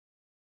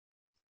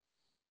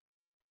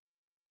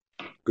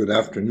Good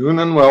afternoon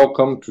and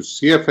welcome to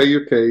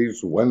CFA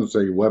UK's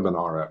Wednesday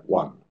webinar at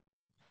 1.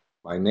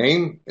 My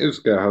name is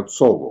Gerhard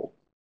Sobel.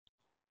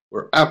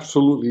 We're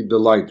absolutely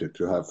delighted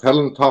to have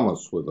Helen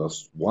Thomas with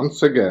us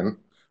once again,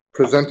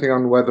 presenting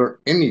on whether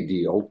any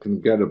deal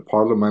can get a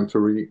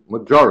parliamentary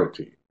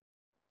majority.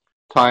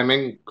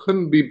 Timing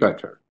couldn't be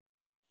better.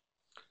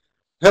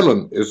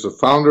 Helen is the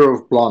founder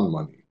of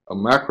BlondeMoney, a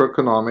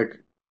macroeconomic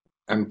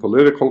and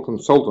political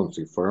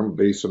consultancy firm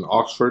based in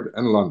Oxford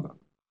and London.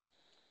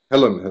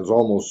 Helen has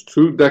almost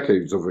 2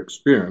 decades of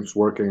experience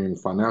working in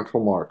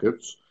financial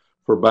markets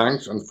for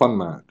banks and fund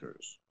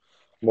managers.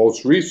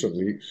 Most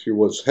recently, she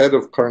was head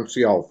of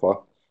Currency Alpha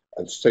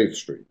at State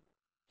Street.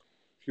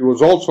 She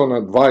was also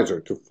an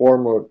advisor to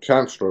former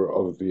Chancellor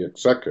of the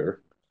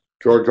Exchequer,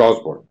 George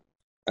Osborne,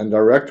 and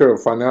Director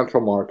of Financial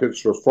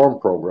Markets Reform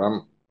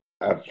Program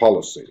at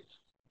Policy.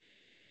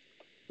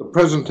 The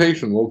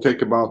presentation will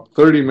take about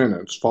 30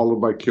 minutes,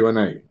 followed by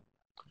Q&A.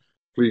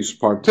 Please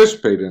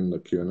participate in the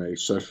Q&A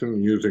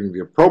session using the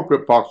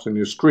appropriate box on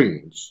your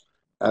screens,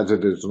 as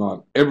it is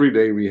not every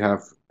day we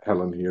have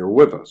Helen here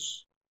with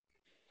us.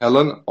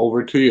 Helen,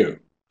 over to you.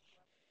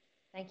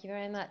 Thank you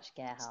very much,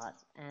 Gerhard,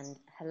 and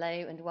hello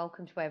and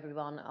welcome to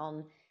everyone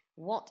on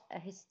what a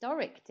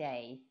historic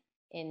day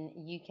in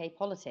UK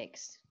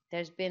politics.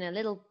 There's been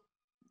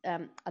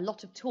a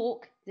lot of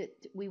talk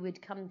that we would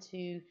come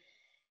to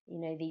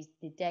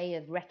the day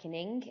of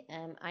reckoning.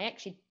 I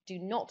actually do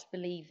not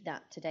believe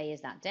that today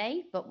is that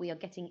day, but we are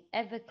getting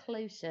ever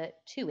closer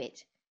to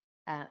it.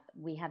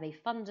 We have a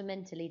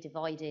fundamentally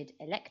divided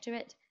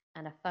electorate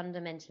and a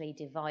fundamentally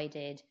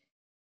divided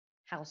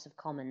House of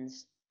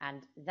Commons,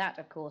 and that,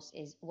 of course,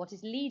 is what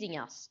is leading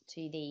us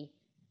to the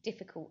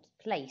difficult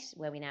place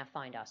where we now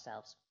find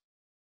ourselves.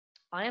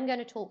 I am going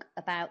to talk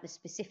about the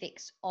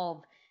specifics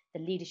of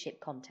the leadership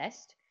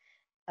contest.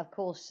 Of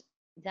course,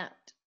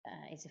 that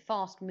it's a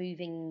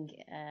fast-moving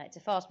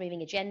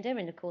agenda,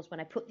 and of course, when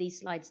I put these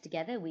slides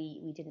together,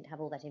 we didn't have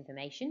all that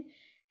information.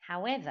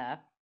 However,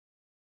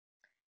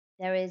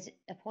 there is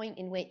a point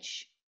in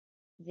which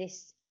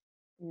this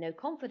no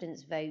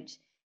confidence vote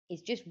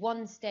is just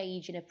one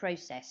stage in a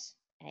process.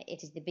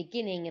 It is the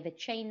beginning of a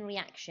chain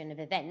reaction of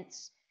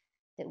events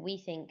that we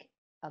think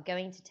are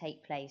going to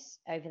take place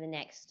over the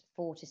next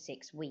 4 to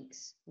 6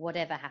 weeks,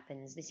 whatever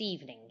happens this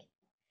evening.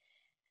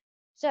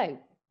 So,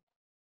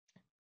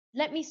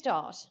 let me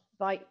start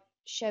by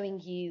showing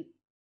you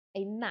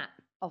a map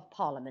of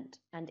Parliament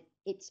and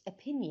its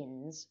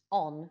opinions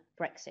on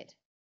Brexit.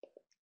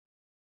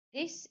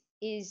 This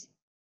is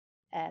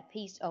a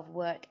piece of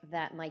work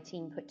that my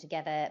team put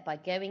together by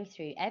going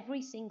through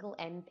every single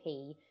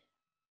MP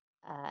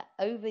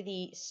over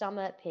the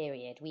summer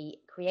period.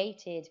 We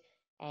created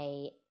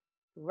a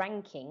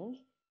ranking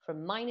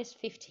from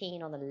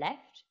 -15 on the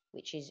left,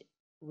 which is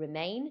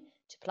Remain,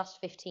 to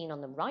 +15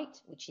 on the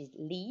right, which is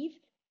Leave.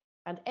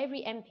 And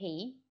every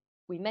MP,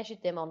 we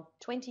measured them on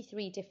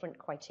 23 different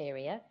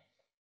criteria,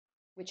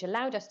 which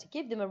allowed us to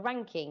give them a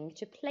ranking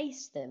to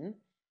place them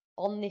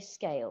on this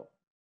scale.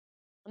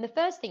 And the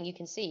first thing you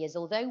can see is,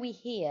 although we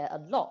hear a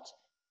lot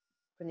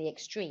from the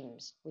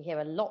extremes, we hear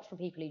a lot from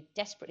people who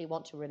desperately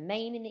want to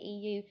remain in the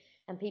EU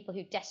and people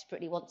who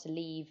desperately want to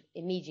leave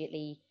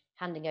immediately,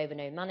 handing over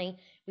no money.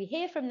 We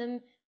hear from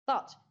them,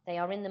 but they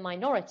are in the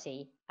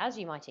minority. As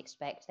you might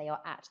expect, they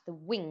are at the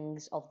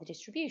wings of the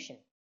distribution.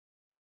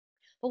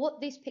 But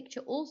what this picture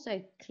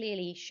also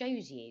clearly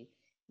shows you,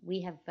 we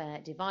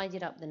have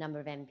divided up the number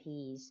of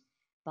MPs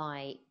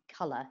by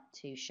colour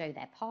to show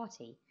their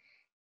party.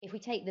 If we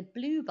take the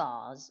blue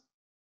bars,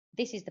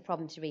 this is the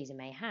problem Theresa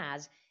May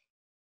has.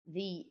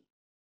 The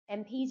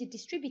MPs are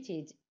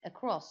distributed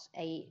across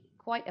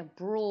quite a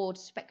broad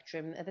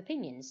spectrum of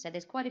opinions. So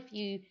there's quite a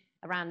few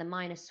around the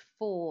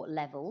 -4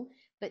 level,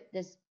 but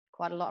there's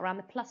quite a lot around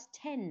the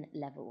 +10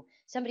 level.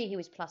 Somebody who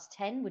is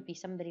 +10 would be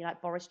somebody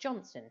like Boris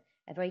Johnson,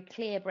 a very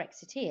clear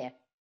Brexiteer.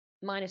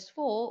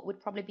 -4 would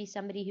probably be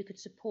somebody who could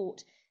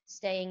support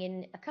staying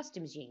in a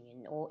customs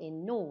union or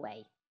in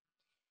Norway.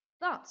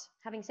 But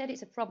having said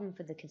it's a problem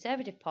for the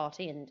Conservative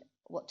Party and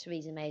what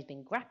Theresa May has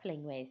been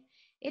grappling with,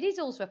 it is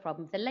also a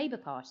problem for the Labour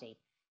Party.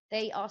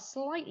 They are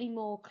slightly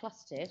more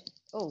clustered.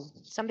 Oh,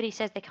 somebody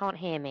says they can't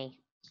hear me.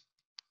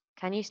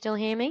 Can you still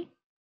hear me?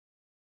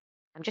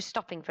 I'm just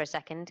stopping for a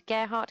second.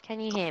 Gerhard,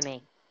 can you hear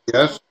me?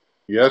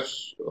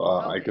 Yes,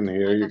 I can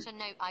hear you.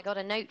 I got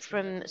a note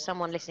from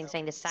someone listening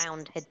saying the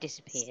sound had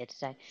disappeared.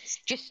 So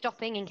just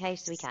stopping in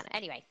case we can.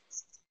 Anyway,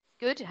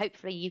 good.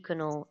 Hopefully you can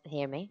all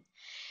hear me.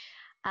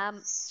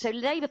 So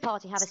Labour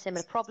Party have a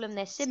similar problem.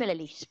 They're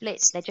similarly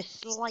split. They're just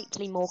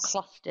slightly more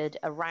clustered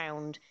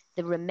around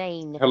the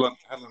Remain. Helen,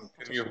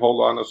 can you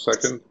hold on a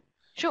second?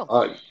 Sure.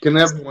 Can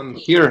everyone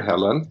hear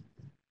Helen?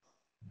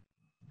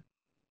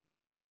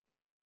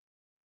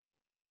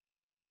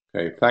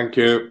 Okay, thank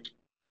you.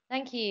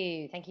 Thank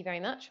you. Thank you very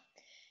much.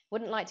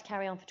 Wouldn't like to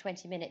carry on for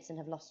 20 minutes and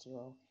have lost you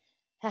all.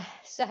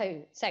 So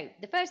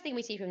the first thing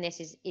we see from this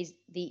is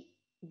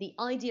the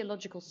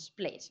ideological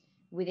split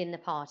within the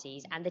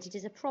parties, and that it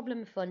is a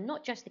problem for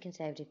not just the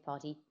Conservative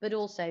Party, but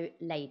also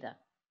Labour.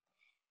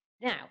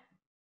 Now,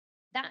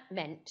 that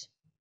meant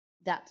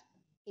that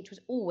it was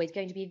always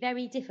going to be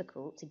very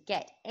difficult to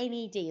get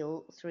any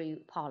deal through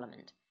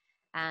Parliament.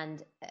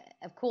 And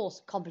of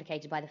course,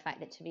 complicated by the fact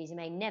that Theresa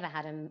May never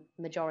had a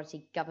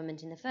majority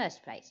government in the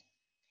first place.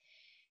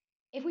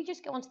 If we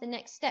just go on to the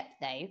next step,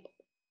 though,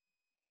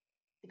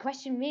 the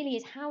question really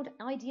is, how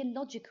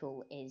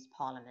ideological is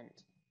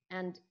Parliament?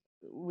 And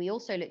we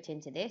also looked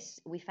into this.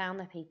 We found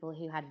that people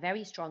who had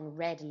very strong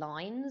red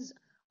lines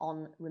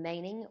on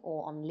remaining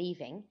or on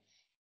leaving,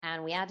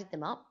 and we added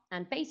them up.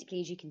 And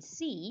basically, as you can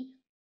see,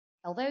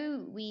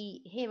 although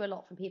we hear a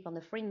lot from people on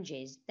the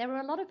fringes, there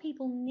are a lot of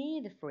people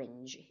near the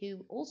fringe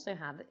who also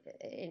have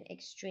an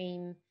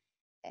extreme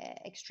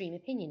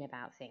opinion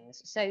about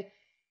things. So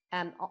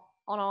on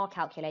our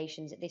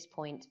calculations at this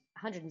point,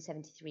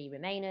 173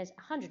 Remainers,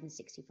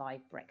 165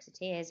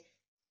 Brexiteers,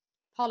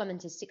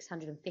 Parliament is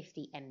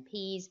 650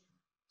 MPs.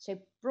 So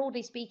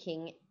broadly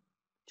speaking,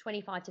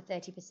 25 to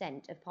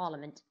 30% of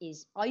Parliament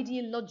is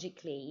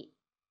ideologically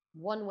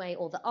one way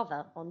or the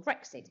other on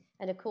Brexit.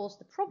 And of course,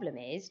 the problem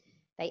is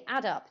they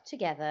add up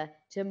together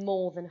to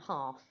more than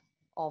half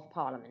of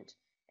Parliament.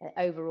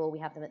 Overall, we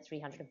have them at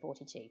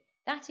 342.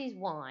 That is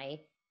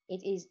why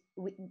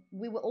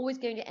we were always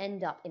going to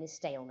end up in a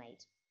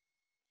stalemate,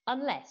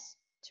 unless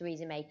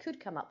Theresa May could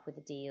come up with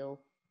a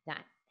deal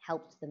that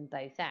helped them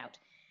both out.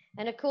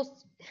 And of course,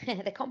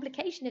 the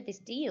complication of this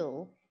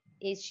deal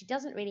is she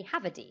doesn't really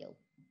have a deal.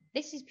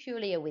 This is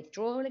purely a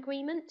withdrawal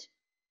agreement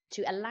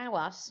to allow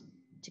us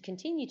to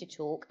continue to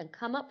talk and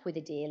come up with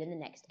a deal in the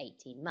next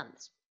 18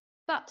 months.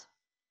 But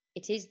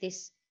it is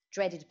this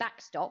dreaded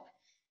backstop,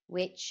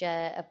 which,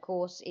 of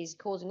course, is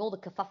causing all the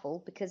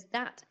kerfuffle, because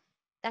that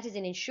is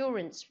an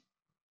insurance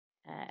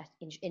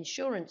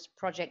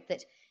project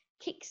that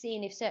kicks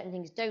in if certain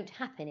things don't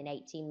happen in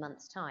 18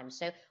 months' time.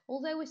 So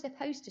although we're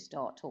supposed to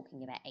start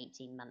talking about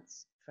 18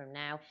 months from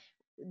now,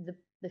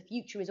 the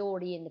future is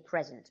already in the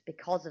present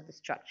because of the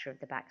structure of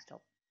the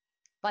backstop.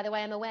 By the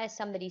way, I'm aware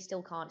somebody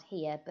still can't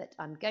hear, but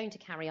I'm going to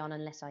carry on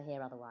unless I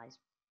hear otherwise.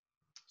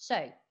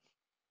 So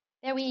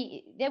there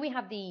we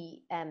have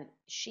the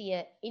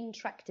sheer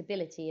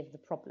intractability of the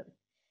problem,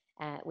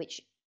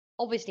 which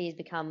obviously has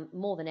become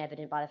more than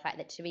evident by the fact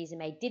that Theresa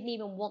May didn't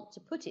even want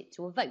to put it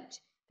to a vote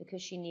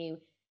because she knew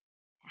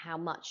how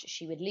much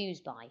she would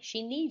lose by.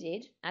 She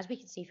needed, as we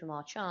can see from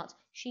our chart,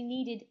 she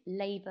needed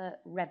Labour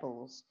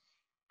rebels.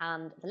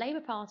 And the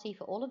Labour Party,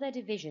 for all of their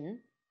division,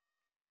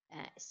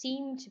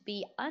 seemed to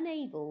be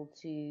unable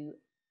to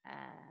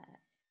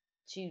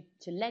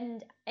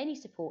lend any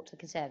support to the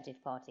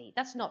Conservative Party.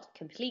 That's not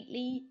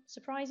completely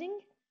surprising,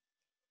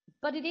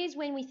 but it is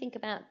when we think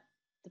about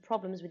the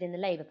problems within the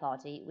Labour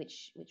Party,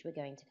 which we're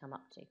going to come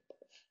up to.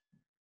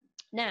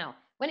 Now,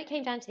 when it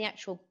came down to the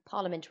actual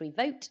parliamentary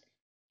vote,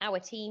 our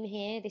team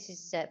here, this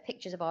is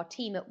pictures of our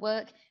team at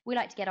work. We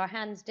like to get our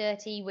hands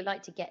dirty. We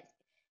like to get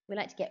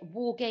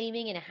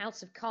wargaming in a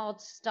House of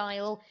Cards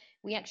style.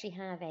 We actually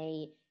have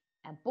a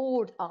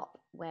board up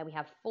where we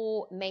have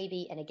for,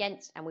 maybe, and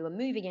against, and we were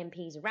moving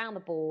MPs around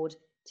the board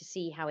to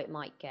see how it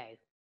might go.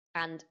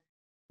 And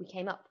we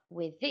came up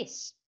with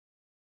this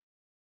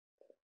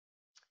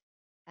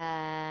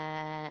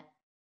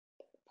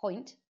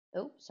point.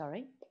 Oh,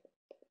 sorry.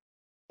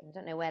 I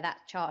don't know where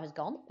that chart has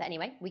gone, but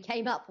anyway, we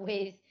came up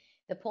with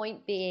the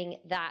point being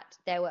that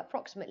there were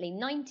approximately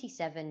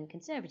 97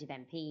 Conservative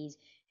MPs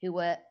who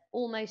were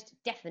almost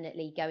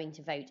definitely going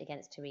to vote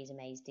against Theresa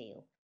May's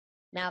deal.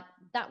 Now,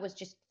 that was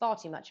just far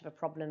too much of a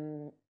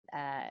problem,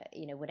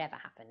 whatever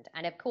happened.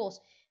 And of course,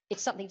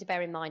 it's something to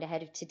bear in mind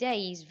ahead of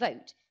today's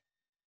vote.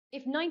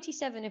 If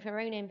 97 of her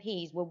own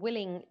MPs were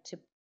willing to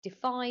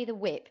defy the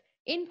whip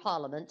in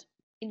Parliament,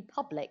 in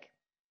public,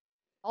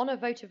 on a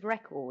vote of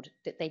record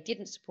that they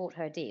didn't support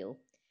her deal,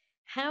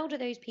 how do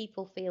those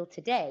people feel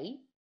today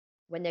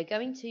when they're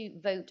going to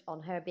vote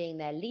on her being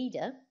their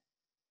leader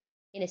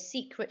in a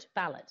secret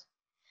ballot?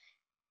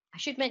 I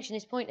should mention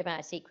this point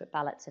about a secret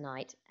ballot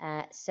tonight.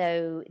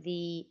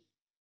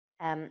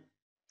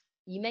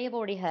 You may have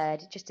already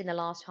heard, just in the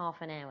last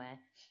half an hour,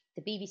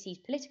 the BBC's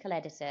political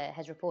editor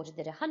has reported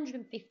that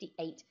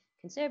 158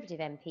 Conservative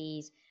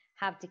MPs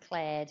have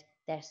declared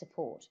their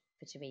support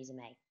for Theresa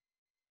May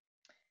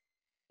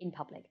in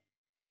public.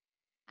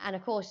 And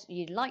of course,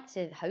 you'd like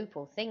to hope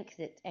or think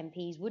that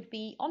MPs would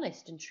be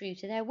honest and true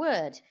to their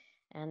word,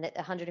 and that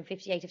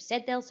 158 have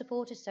said they'll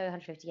support us, so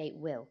 158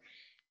 will.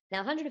 Now,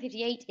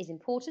 158 is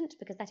important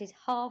because that is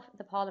half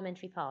the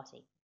parliamentary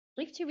party.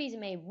 If Theresa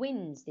May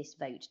wins this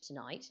vote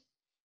tonight,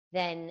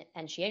 then,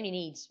 and she only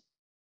needs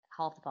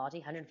half the party,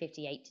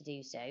 158, to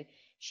do so,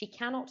 she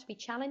cannot be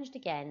challenged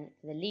again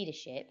for the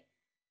leadership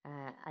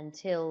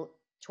until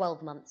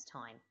 12 months'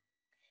 time.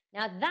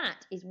 Now,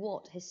 that is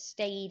what has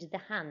stayed the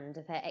hand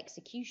of her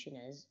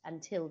executioners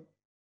until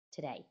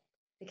today.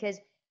 Because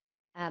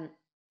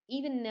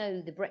even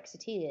though the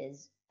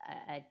Brexiteers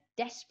are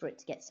desperate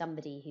to get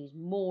somebody who's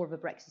more of a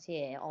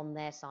Brexiteer on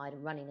their side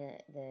and running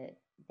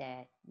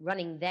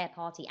their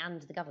party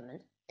and the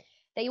government,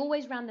 they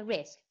always ran the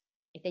risk.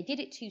 If they did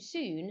it too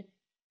soon,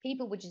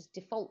 people would just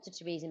default to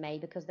Theresa May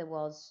because there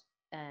was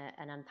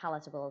an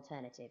unpalatable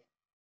alternative.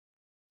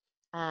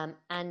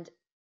 And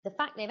the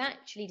fact they've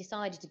actually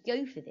decided to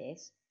go for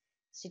this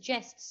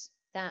suggests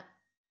that,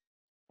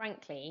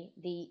 frankly,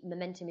 the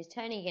momentum is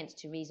turning against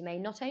Theresa May,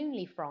 not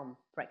only from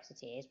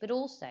Brexiteers, but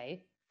also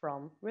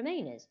from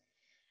Remainers.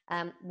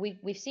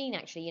 We've seen,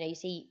 actually, you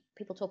see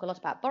people talk a lot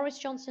about Boris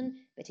Johnson,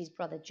 but his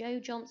brother Joe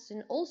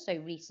Johnson also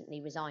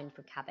recently resigned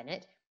from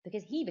cabinet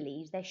because he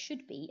believes there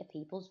should be a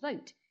people's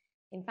vote.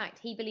 In fact,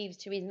 he believes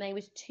Theresa May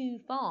was too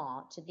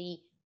far to the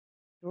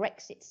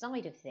Brexit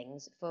side of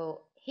things for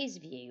his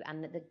view,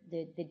 and that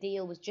the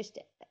deal was just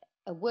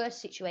a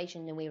worse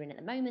situation than we're in at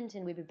the moment,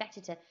 and we'd be better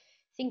to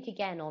think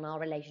again on our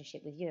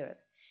relationship with Europe.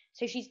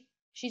 So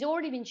she's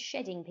already been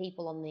shedding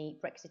people on the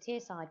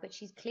Brexiteer side, but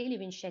she's clearly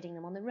been shedding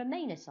them on the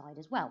Remainer side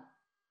as well.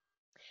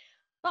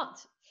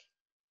 But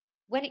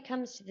when it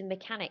comes to the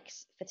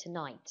mechanics for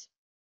tonight,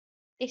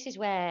 this is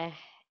where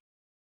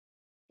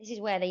the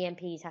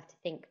MPs have to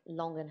think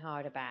long and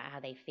hard about how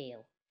they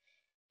feel,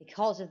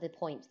 because of the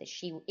point that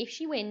if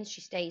she wins,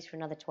 she stays for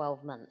another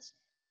 12 months.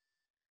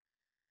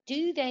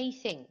 Do they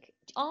think,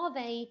 are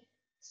they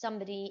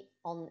somebody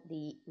on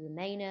the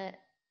Remainer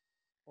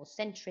or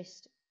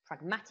centrist,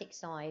 pragmatic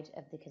side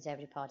of the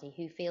Conservative Party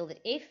who feel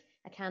that if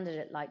a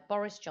candidate like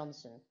Boris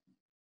Johnson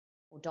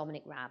or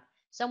Dominic Raab,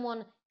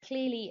 someone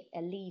clearly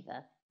a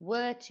leaver,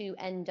 were to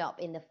end up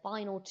in the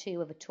final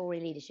two of a Tory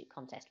leadership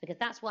contest, because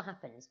that's what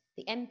happens.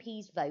 The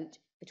MPs vote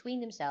between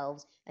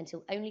themselves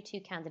until only two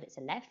candidates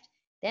are left.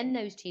 Then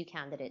those two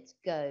candidates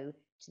go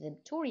to the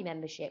Tory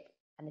membership,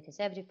 and the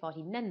Conservative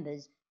Party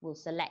members will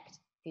select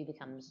who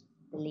becomes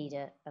the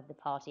leader of the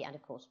party and,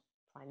 of course,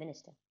 Prime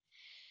Minister.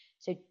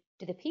 So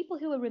do the people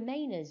who are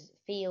Remainers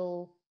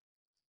feel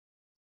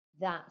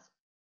that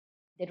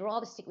they'd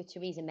rather stick with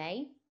Theresa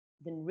May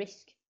than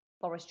risk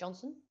Boris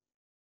Johnson?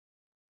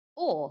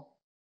 Or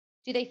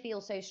do they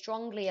feel so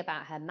strongly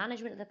about her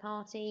management of the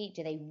party?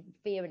 Do they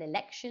fear an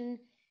election?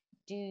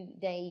 Do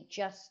they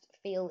just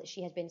feel that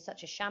she has been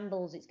such a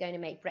shambles, it's going to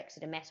make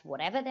Brexit a mess,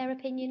 whatever their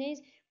opinion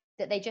is,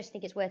 that they just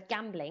think it's worth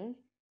gambling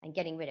and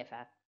getting rid of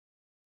her?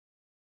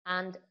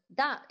 And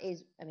that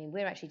is, I mean,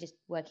 we're actually just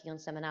working on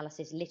some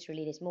analysis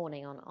literally this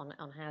morning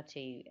on how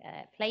to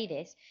play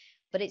this,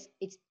 but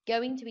it's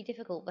going to be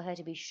difficult for her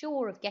to be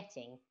sure of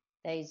getting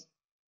those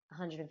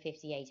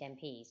 158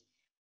 MPs,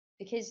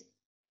 because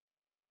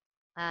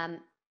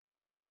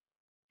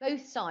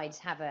both sides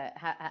have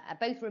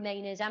both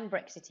Remainers and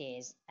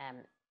Brexiteers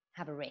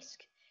have a risk.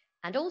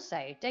 And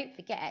also, don't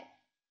forget,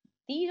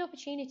 these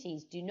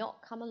opportunities do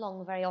not come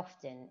along very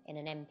often in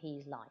an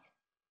MP's life.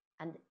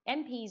 And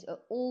MPs are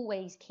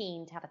always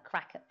keen to have a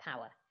crack at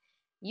power.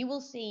 You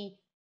will see,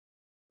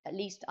 at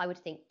least I would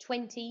think,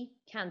 20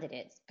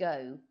 candidates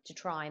go to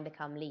try and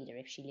become leader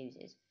if she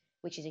loses,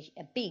 which is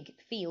a big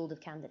field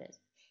of candidates.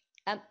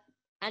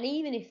 And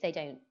even if they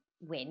don't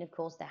win, of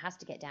course, there has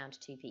to get down to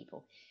two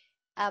people.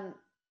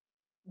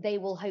 They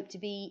will hope to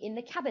be in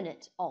the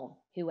cabinet of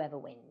whoever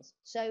wins.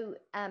 So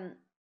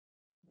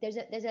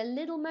there's a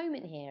little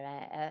moment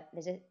here.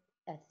 There's a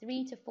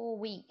 3 to 4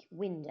 week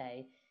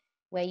window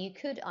where you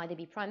could either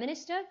be Prime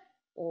Minister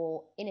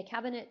or in a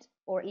cabinet,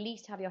 or at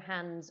least have your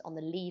hands on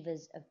the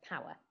levers of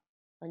power.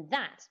 And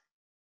that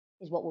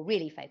is what will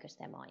really focus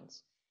their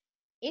minds.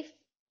 If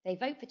they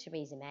vote for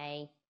Theresa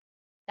May,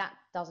 that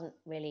doesn't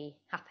really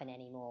happen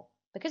anymore.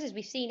 Because as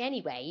we've seen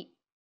anyway,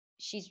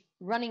 she's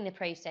running the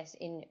process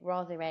in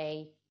rather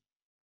a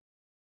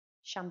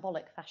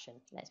shambolic fashion,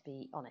 let's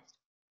be honest.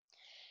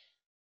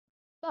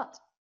 But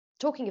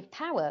talking of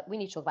power, we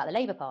need to talk about the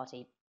Labour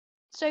Party.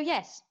 So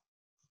yes,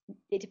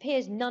 it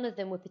appears none of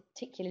them were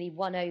particularly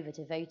won over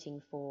to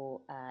voting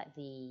for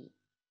the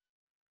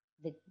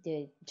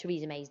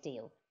Theresa May's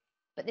deal.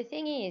 But the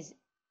thing is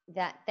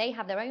that they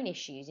have their own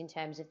issues in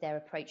terms of their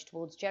approach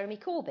towards Jeremy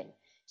Corbyn.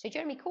 So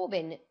Jeremy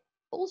Corbyn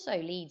also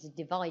leads a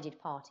divided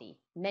party,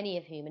 many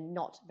of whom are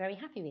not very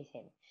happy with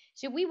him.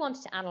 So we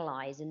wanted to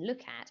analyse and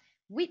look at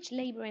which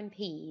Labour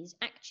MPs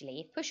actually,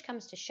 if push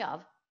comes to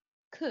shove,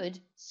 could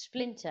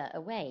splinter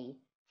away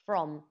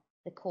from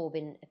the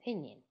Corbyn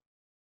opinion.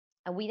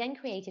 And we then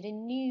created a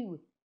new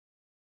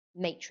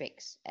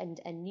matrix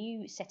and a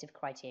new set of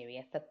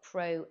criteria for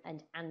pro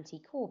and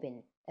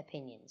anti-Corbyn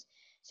opinions.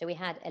 So we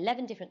had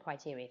 11 different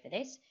criteria for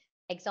this.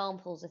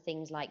 Examples of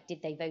things like,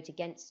 did they vote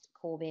against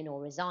Corbyn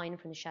or resign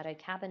from the shadow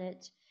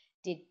cabinet?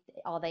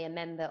 Are they a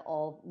member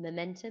of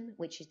Momentum,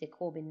 which is the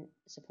Corbyn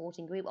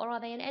supporting group, or are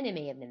they an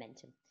enemy of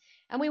Momentum?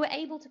 And we were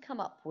able to come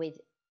up with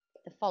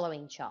the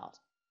following chart,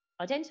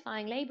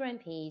 identifying Labour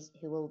MPs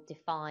who will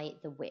defy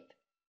the whip.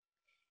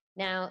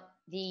 Now,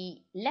 the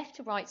left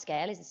to right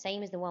scale is the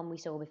same as the one we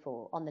saw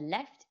before. On the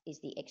left is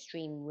the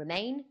extreme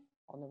Remain,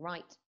 on the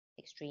right,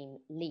 extreme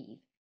Leave.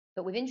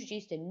 But we've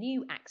introduced a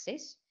new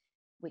axis,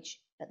 which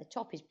at the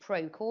top is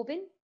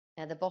pro-Corbyn,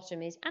 the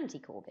bottom is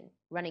anti-Corbyn,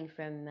 running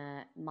from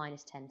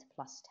 -10 to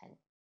 +10.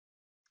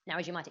 Now,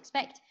 as you might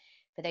expect,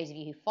 for those of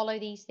you who follow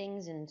these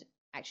things, and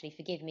actually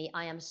forgive me,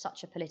 I am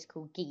such a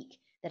political geek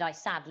that I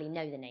sadly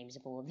know the names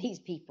of all of these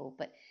people,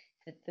 but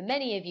for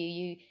many of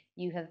you,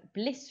 you have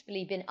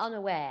blissfully been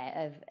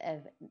unaware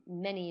of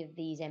many of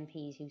these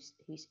MPs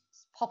who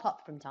pop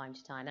up from time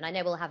to time. And I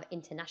know we'll have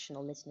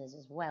international listeners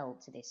as well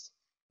to this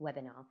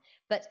webinar.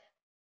 But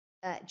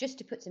just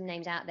to put some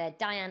names out there,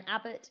 Diane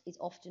Abbott is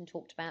often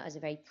talked about as a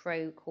very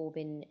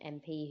pro-Corbyn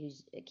MP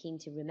who's keen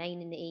to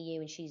remain in the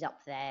EU, and she's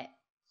up there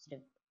sort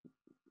of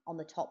on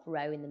the top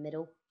row in the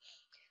middle.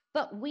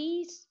 But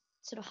we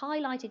sort of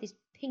highlighted this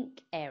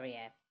pink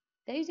area.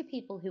 Those are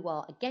people who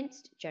are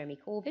against Jeremy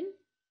Corbyn,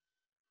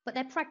 but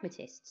they're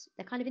pragmatists.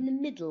 They're kind of in the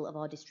middle of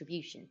our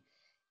distribution.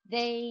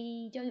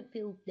 They don't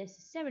feel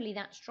necessarily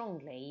that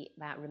strongly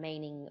about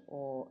remaining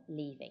or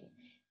leaving.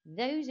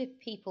 Those are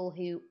people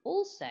who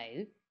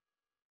also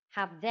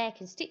have their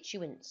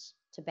constituents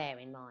to bear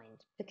in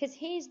mind. Because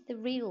here's the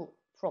real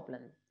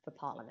problem for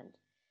Parliament.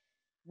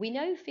 We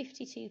know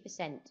 52%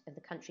 of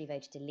the country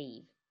voted to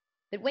leave,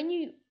 but when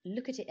you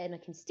look at it on a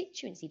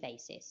constituency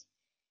basis,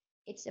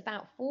 it's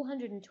about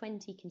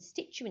 420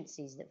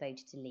 constituencies that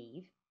voted to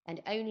leave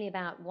and only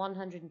about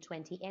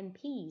 120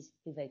 MPs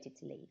who voted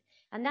to leave.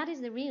 And that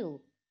is the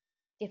real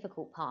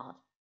difficult part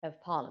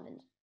of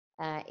Parliament,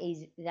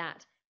 is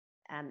that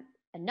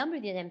a number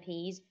of the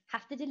MPs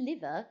have to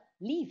deliver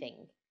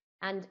leaving.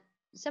 And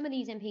some of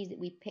these MPs that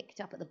we picked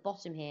up at the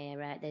bottom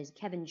here, there's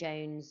Kevin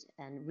Jones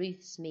and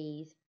Ruth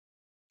Smeeth.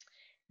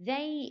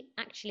 They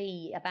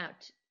actually,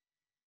 about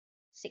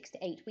 6 to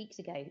 8 weeks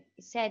ago,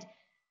 said,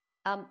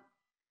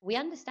 we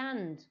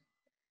understand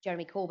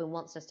Jeremy Corbyn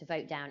wants us to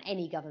vote down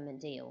any government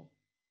deal.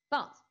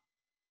 But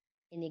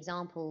in the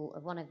example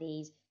of one of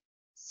these,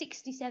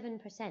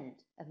 67%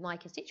 of my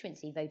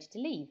constituency voted to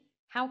leave.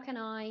 How can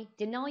I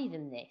deny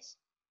them this?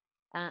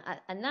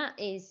 And that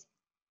is,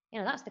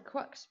 that's the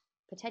crux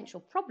potential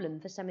problem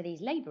for some of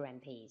these Labour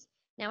MPs.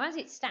 Now, as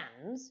it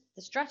stands,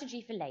 the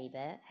strategy for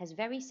Labour has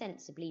very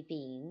sensibly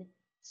been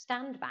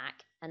stand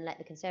back and let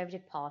the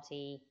Conservative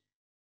Party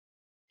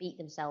beat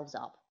themselves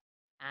up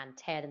and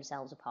tear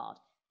themselves apart.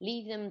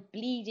 Leave them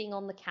bleeding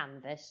on the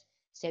canvas,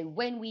 so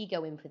when we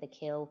go in for the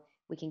kill,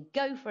 we can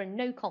go for a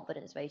no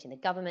confidence vote in the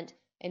government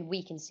and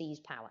we can seize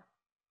power.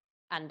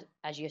 And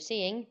as you're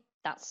seeing,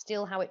 that's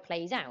still how it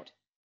plays out.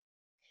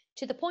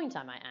 To the point,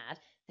 I might add,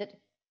 that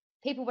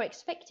people were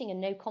expecting a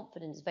no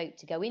confidence vote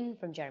to go in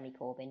from Jeremy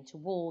Corbyn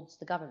towards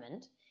the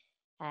government.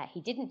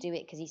 He didn't do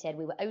it because he said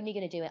we were only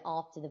going to do it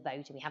after the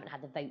vote and we haven't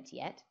had the vote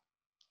yet.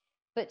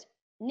 But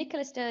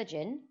Nicola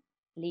Sturgeon,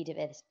 leader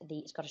of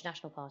the Scottish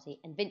National Party,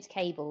 and Vince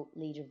Cable,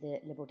 leader of the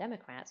Liberal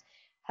Democrats,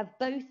 have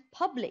both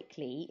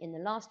publicly in the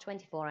last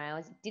 24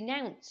 hours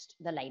denounced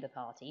the Labour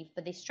Party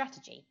for this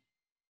strategy,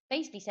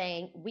 basically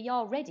saying, we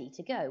are ready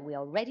to go. We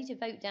are ready to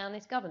vote down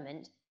this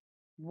government.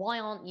 Why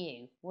aren't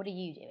you? What are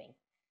you doing?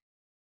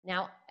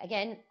 Now,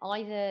 again,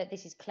 either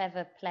this is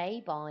clever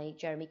play by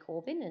Jeremy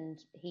Corbyn and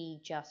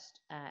he just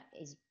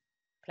is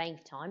playing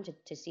for time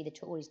to see the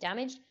Tories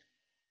damaged,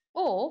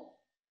 or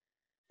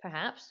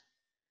perhaps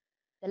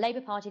the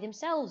Labour Party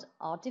themselves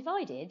are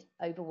divided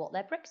over what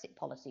their Brexit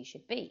policy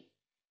should be.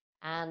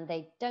 And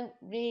they don't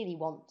really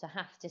want to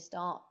have to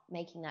start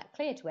making that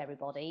clear to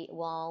everybody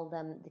while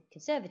the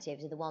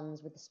Conservatives are the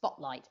ones with the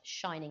spotlight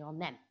shining on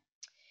them.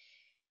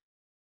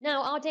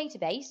 Now, our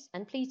database,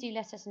 and please do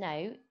let us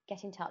know,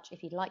 get in touch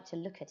if you'd like to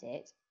look at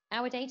it.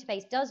 Our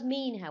database does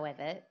mean,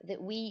 however,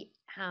 that we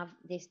have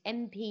this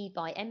MP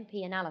by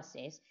MP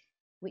analysis,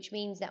 which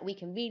means that we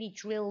can really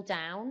drill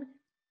down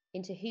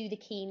into who the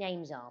key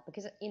names are.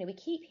 Because, we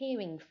keep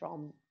hearing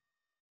from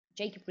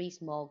Jacob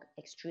Rees-Mogg,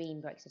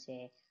 extreme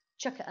Brexiteer,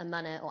 Chuka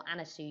Umunna or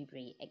Anna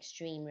Soubry,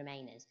 extreme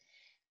Remainers.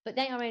 But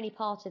they are only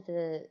part of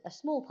a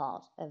small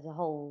part of the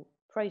whole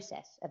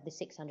process of the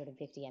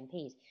 650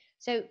 MPs.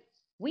 So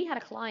we had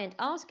a client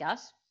ask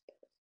us,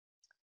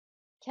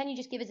 can you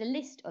just give us a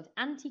list of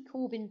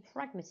anti-Corbyn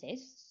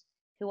pragmatists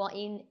who are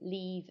in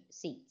Leave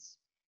seats?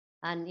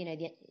 And,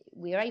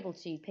 we are able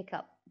to pick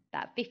up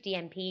about 50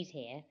 MPs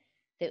here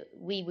that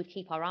we would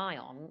keep our eye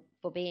on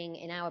for being,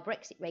 in our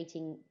Brexit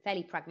rating,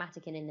 fairly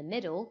pragmatic and in the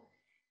middle,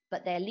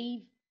 but their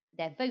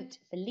vote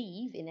for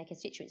Leave in their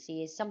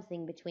constituency is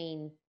something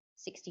between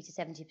 60 to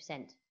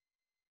 70%.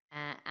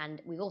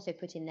 And we've also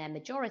put in their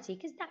majority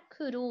because that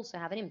could also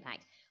have an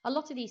impact. A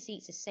lot of these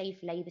seats are safe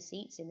Labour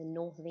seats in the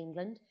north of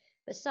England,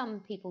 but some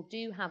people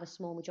do have a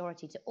small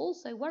majority to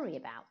also worry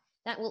about.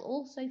 That will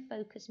also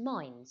focus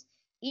minds.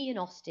 Ian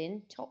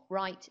Austin, top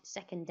right,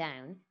 second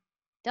down.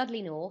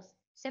 Dudley North,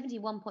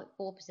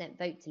 71.4%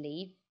 vote to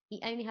Leave.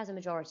 He only has a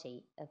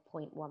majority of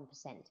 0.1%.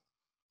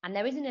 And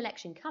there is an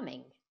election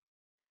coming.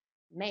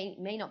 May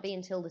not be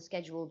until the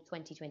scheduled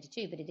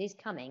 2022, but it is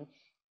coming.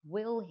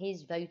 Will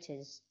his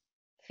voters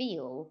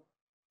feel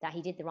that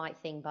he did the right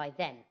thing by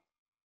them?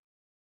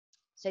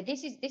 So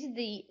this is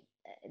the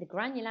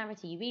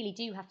granularity you really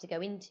do have to go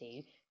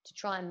into to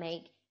try and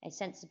make a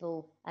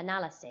sensible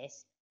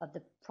analysis of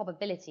the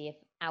probability of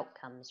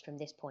outcomes from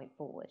this point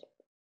forward.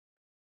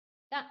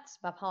 That's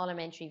my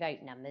parliamentary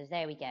vote numbers.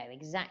 There we go,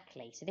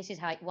 exactly. So this is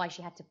why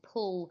she had to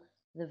pull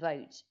the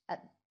vote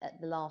at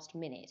the last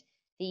minute.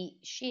 The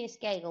sheer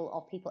scale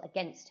of people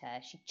against her,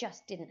 she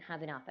just didn't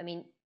have enough. I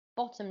mean,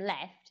 bottom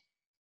left,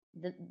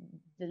 the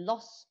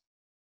loss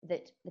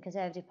that the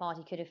Conservative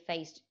Party could have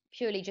faced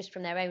purely just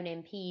from their own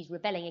MPs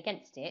rebelling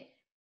against it,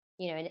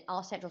 and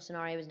our central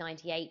scenario was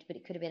 98, but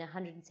it could have been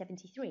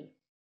 173.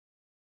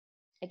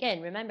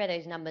 Again, remember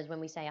those numbers when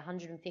we say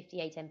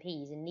 158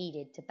 MPs are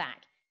needed to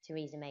back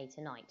Theresa May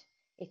tonight.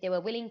 If they were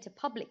willing to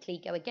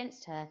publicly go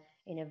against her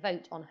in a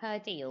vote on her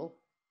deal,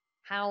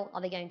 how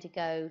are they going to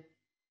go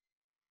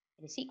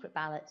in a secret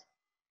ballot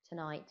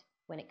tonight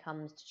when it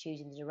comes to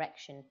choosing the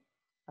direction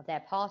of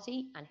their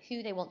party and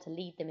who they want to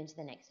lead them into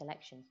the next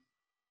election?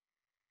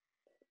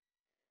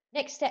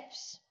 Next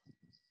steps.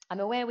 I'm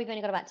aware we've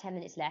only got about 10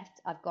 minutes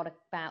left. I've got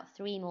about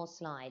 3 more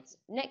slides.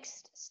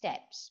 Next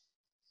steps.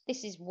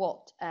 This is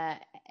what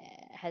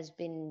has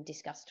been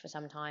discussed for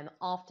some time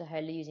after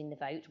her losing the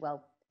vote.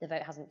 Well, the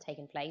vote hasn't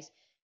taken place.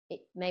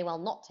 It may well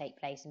not take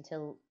place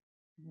until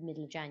the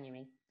middle of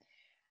January.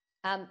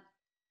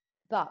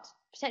 But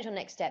potential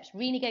next steps,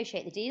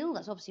 renegotiate the deal.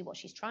 That's obviously what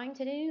she's trying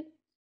to do,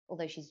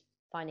 although she's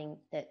finding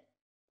that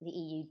the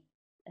EU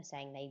are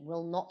saying they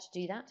will not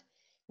do that.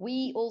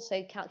 We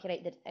also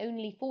calculate that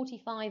only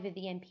 45 of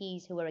the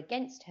MPs who are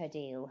against her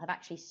deal have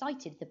actually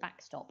cited the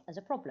backstop as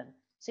a problem.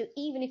 So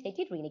even if they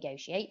did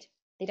renegotiate,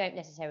 they don't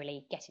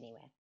necessarily get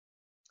anywhere.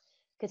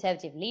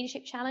 Conservative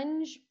leadership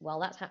challenge, well,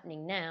 that's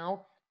happening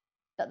now.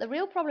 But the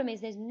real problem is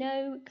there's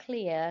no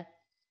clear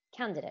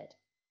candidate.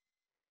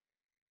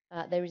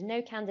 There is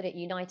no candidate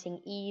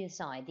uniting either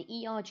side.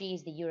 The ERG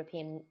is the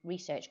European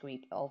Research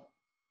Group of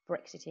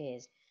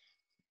Brexiteers.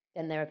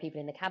 Then there are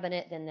people in the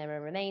cabinet, then there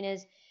are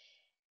Remainers.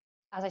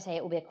 As I say,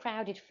 it will be a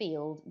crowded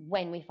field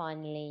when we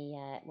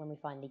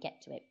finally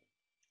get to it.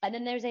 And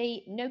then there's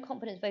a no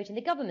confidence vote in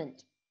the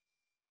government.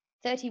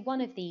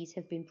 31 of these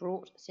have been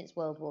brought since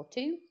World War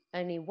II.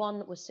 Only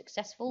one was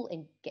successful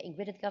in getting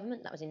rid of the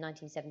government. That was in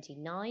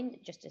 1979,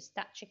 just as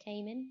Thatcher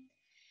came in.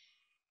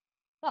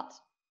 But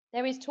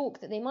there is talk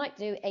that they might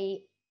do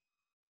a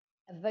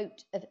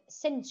vote of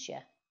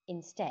censure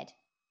instead.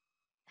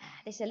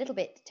 This is a little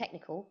bit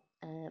technical.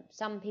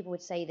 Some people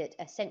would say that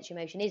a censure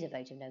motion is a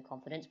vote of no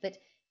confidence, but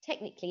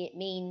technically it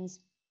means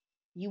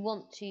you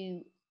want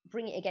to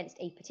bring it against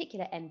a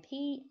particular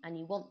MP and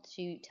you want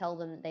to tell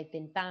them they've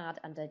been bad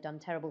and they've done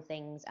terrible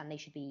things and they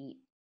should be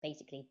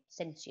basically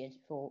censured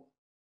for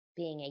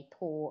being a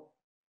poor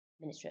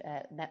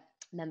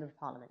member of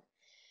parliament.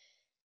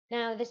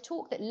 Now, there's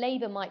talk that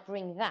Labour might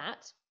bring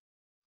that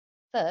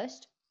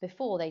first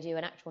before they do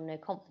an actual no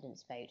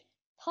confidence vote.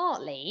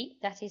 Partly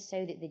that is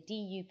so that the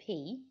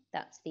DUP,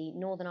 that's the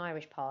Northern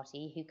Irish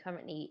Party, who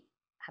currently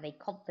have a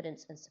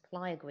confidence and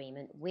supply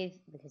agreement with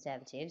the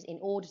Conservatives in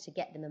order to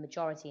get them a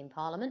majority in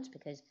Parliament,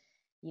 because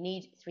you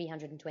need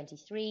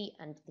 323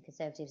 and the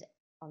Conservatives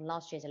on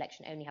last year's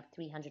election only have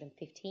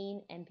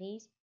 315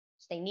 MPs.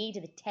 So they need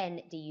the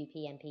 10 DUP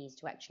MPs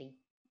to actually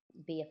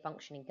be a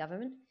functioning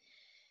government.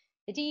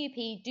 The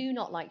DUP do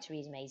not like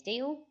Theresa May's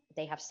deal.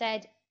 They have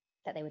said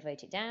that they would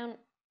vote it down.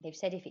 They've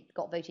said if it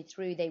got voted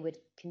through, they would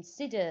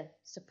consider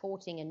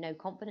supporting a no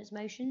confidence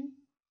motion.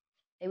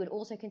 They would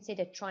also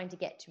consider trying to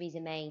get Theresa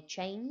May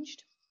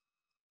changed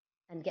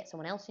and get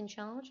someone else in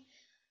charge.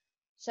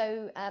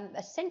 So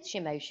a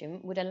censure motion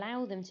would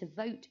allow them to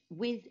vote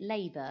with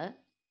Labour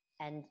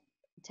and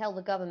tell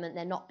the government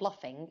they're not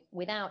bluffing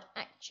without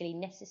actually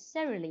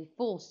necessarily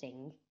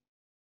forcing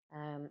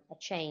a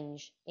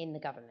change in the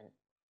government.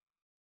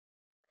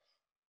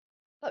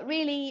 But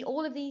really,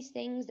 all of these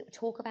things that we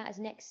talk about as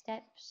next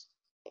steps,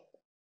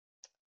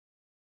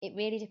 it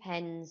really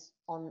depends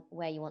on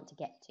where you want to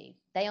get to.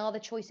 They are the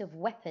choice of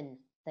weapon.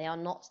 They are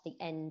not the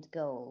end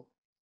goal.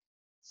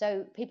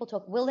 So people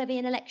talk, will there be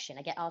an election?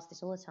 I get asked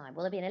this all the time.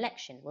 Will there be an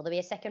election? Will there be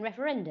a second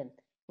referendum?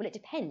 Well, it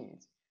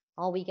depends.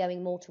 Are we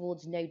going more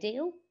towards no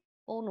deal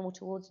or more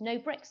towards no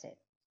Brexit?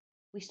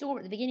 We saw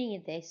at the beginning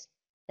of this,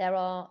 there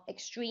are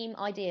extreme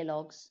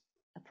ideologues,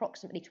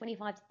 approximately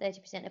 25 to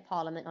 30% of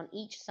Parliament on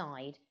each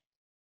side,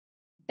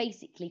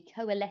 basically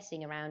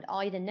coalescing around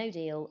either no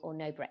deal or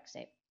no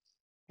Brexit.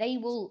 They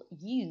will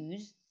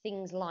use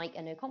things like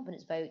a no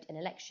confidence vote, an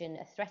election,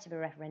 a threat of a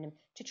referendum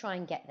to try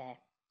and get there.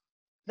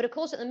 But of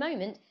course, at the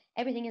moment,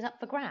 everything is up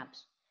for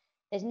grabs.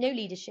 There's no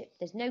leadership,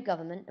 there's no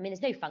government. I mean,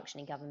 there's no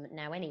functioning government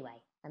now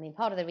anyway. I mean,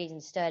 part of the reason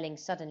sterling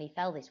suddenly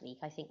fell this week,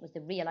 I think, was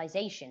the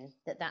realization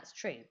that that's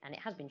true, and it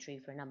has been true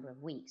for a number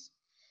of weeks.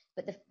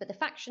 But the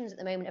factions at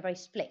the moment are very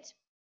split.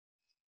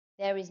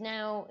 There is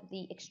now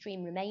the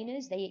extreme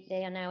Remainers.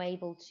 They are now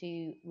able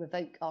to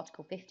revoke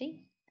Article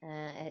 50.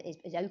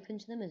 Is open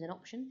to them as an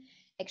option.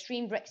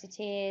 Extreme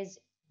Brexiteers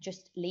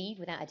just leave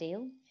without a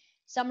deal.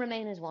 Some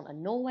Remainers want a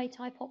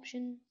Norway-type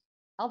option.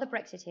 Other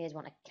Brexiteers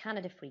want a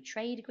Canada Free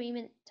Trade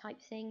Agreement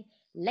type thing.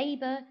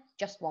 Labour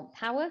just want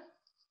power.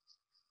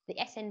 The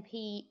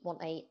SNP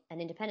want an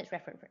independence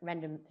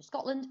referendum for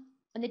Scotland.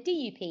 And the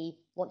DUP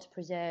want to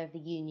preserve the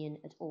union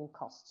at all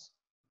costs.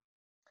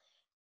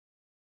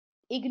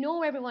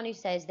 Ignore everyone who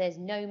says there's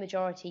no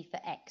majority for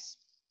X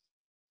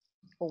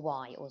or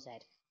Y or Z.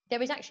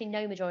 There is actually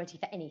no majority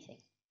for anything.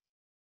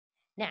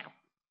 Now,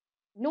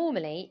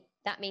 normally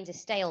that means a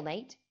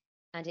stalemate,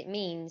 and it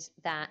means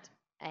that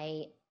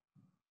a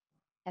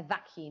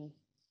vacuum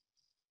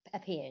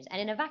appears.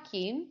 And in a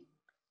vacuum,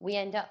 we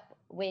end up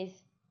with,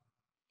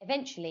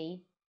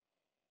 eventually,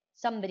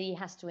 somebody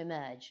has to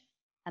emerge.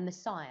 A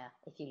messiah,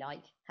 if you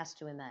like, has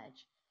to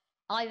emerge.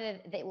 Either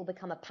it will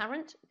become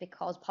apparent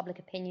because public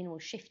opinion will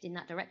shift in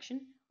that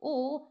direction,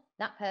 or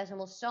that person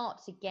will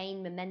start to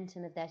gain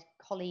momentum of their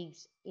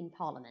colleagues in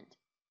Parliament.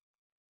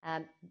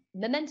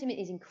 Momentum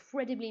is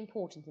incredibly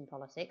important in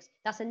politics.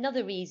 That's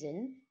another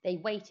reason they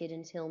waited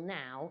until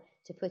now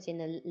to put in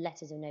the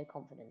letters of no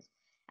confidence.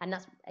 And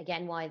that's,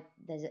 again, why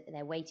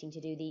they're waiting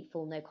to do the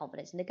full no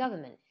confidence in the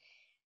government.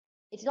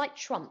 It's like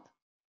Trump.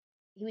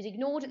 He was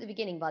ignored at the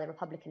beginning by the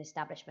Republican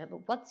establishment,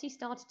 but once he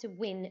started to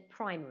win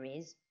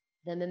primaries,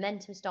 the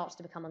momentum starts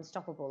to become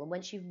unstoppable. And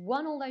once you've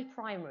won all those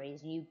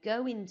primaries and you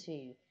go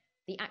into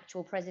the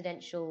actual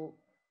presidential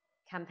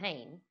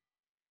campaign,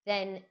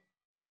 then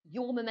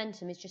your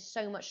momentum is just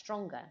so much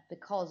stronger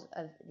because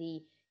of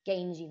the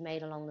gains you've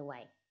made along the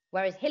way.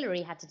 Whereas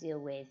Hillary had to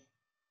dealing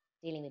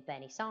with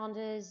Bernie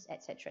Sanders,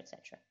 etc.,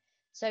 etc.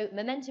 So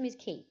momentum is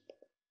key.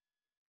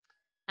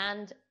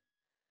 And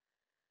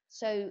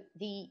so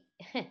the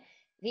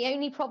the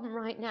only problem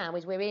right now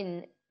is we're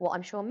in what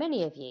I'm sure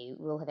many of you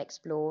will have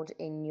explored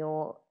in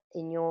your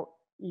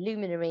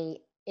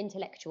luminary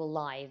intellectual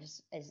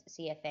lives as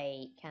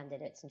CFA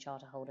candidates and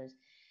charter holders,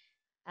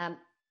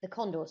 the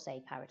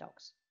Condorcet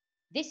paradox.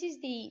 This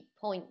is the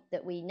point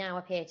that we now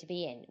appear to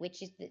be in,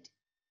 which is that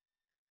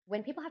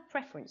when people have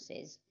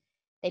preferences,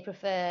 they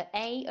prefer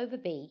A over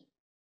B,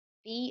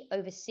 B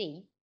over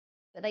C,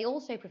 but they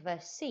also prefer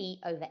C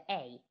over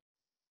A.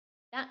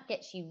 That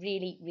gets you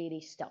really,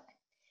 really stuck.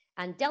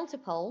 And Delta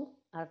Poll,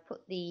 I've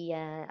put the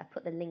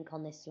link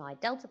on this slide.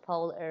 Delta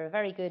Poll are a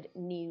very good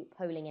new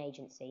polling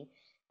agency.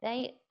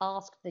 They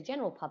asked the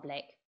general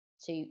public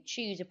to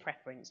choose a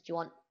preference. Do you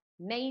want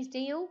May's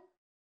deal,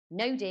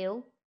 no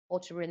deal, or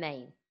to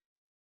remain?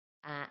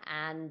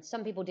 And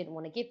some people didn't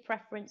want to give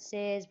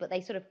preferences, but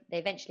they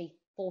eventually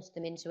forced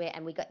them into it,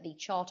 and we got the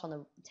chart on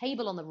the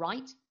table on the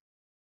right.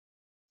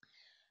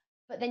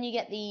 But then you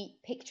get the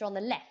picture on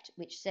the left,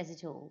 which says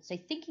it all. So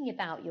thinking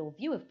about your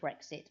view of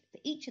Brexit, for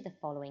each of the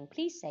following,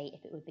 please say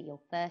if it would be your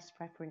first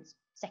preference,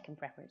 second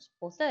preference,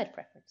 or third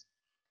preference.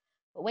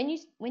 But when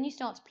you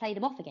start to play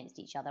them off against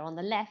each other, on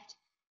the left,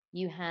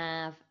 you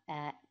have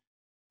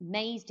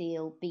May's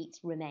deal beats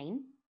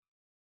Remain.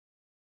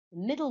 The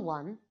middle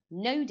one,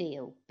 no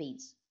deal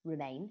beats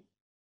Remain.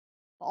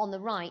 But on the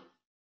right,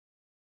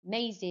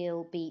 May's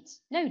deal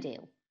beats no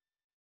deal.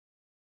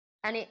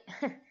 And it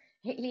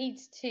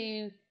leads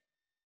to...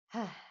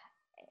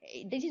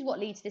 this is what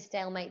leads to the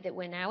stalemate that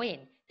we're now in.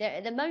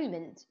 At the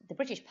moment, the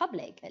British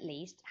public, at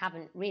least,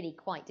 haven't really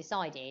quite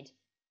decided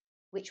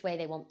which way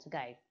they want to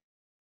go.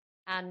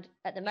 And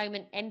at the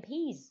moment,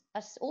 MPs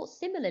are all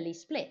similarly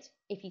split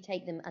if you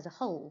take them as a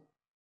whole,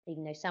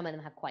 even though some of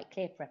them have quite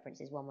clear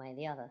preferences one way or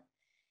the other.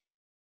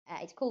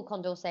 It's called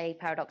Condorcet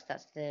paradox.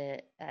 That's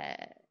the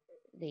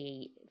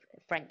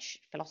French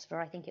philosopher,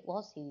 I think it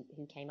was,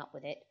 who came up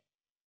with it.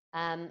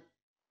 And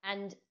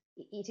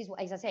it is,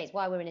 as I say, it's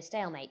why we're in a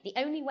stalemate. The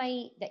only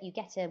way that you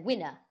get a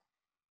winner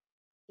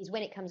is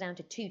when it comes down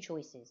to two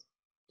choices,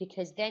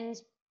 because then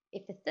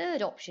if the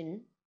third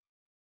option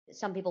that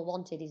some people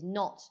wanted is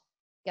not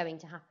going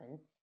to happen,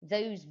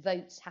 those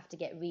votes have to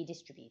get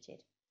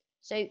redistributed.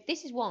 So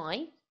this is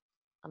why,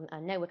 I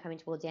know we're coming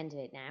towards the end of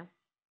it now.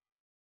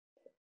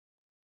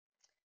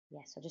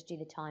 Yes, I'll just do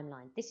the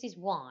timeline. This is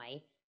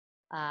why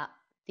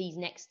these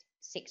next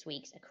 6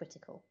 weeks are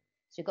critical.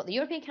 So we've got the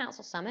European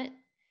Council Summit.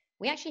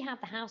 We actually have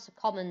the House of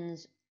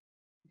Commons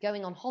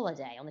going on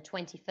holiday on the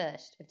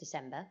 21st of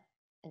December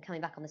and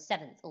coming back on the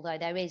 7th, although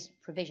there is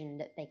provision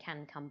that they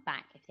can come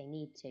back if they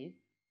need to.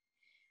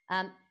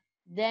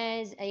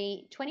 There's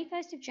a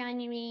 21st of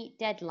January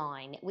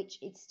deadline, which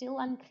it's still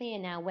unclear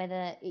now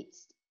whether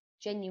it's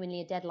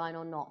genuinely a deadline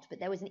or not, but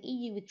there was an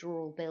EU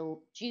withdrawal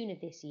bill June of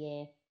this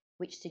year,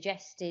 which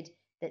suggested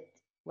that,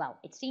 well,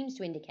 it seems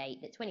to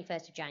indicate that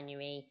 21st of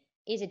January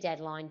is a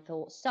deadline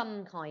for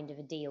some kind of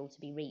a deal to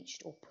be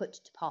reached or put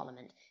to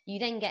Parliament. You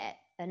then get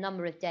a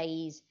number of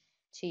days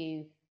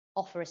to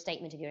offer a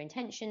statement of your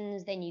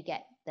intentions, then you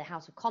get the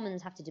House of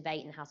Commons have to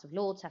debate and the House of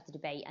Lords have to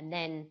debate, and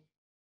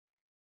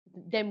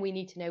then we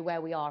need to know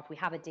where we are, if we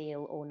have a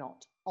deal or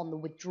not, on the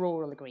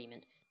withdrawal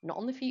agreement. Not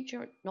on the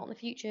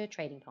future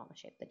trading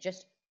partnership, but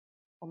just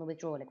on the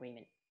withdrawal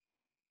agreement.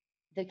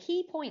 The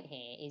key point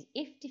here is,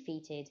 if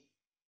defeated,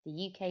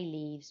 the UK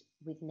leaves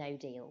with no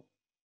deal.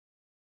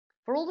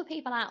 For all the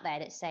people out there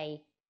that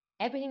say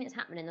everything that's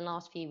happened in the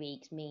last few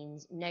weeks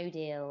means no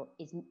deal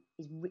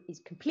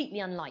is completely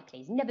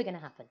unlikely, it's never going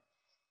to happen,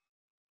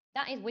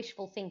 that is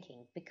wishful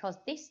thinking, because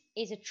this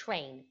is a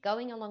train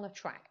going along a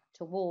track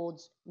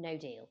towards no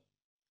deal.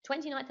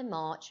 29th of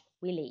March,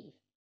 we leave.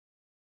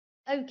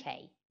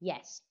 Okay,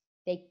 yes,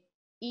 the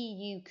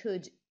EU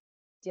could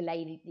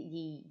delay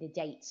the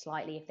date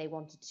slightly if they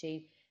wanted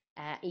to.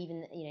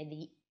 Even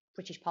the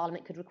British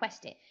Parliament could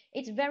request it.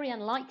 It's very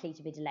unlikely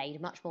to be delayed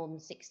much more than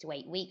 6 to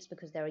 8 weeks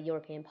because there are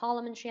European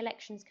parliamentary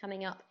elections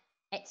coming up,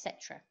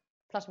 etc.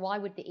 Plus, why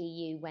would the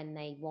EU, when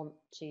they want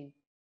to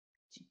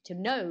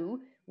know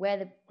where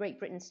the Great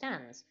Britain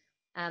stands.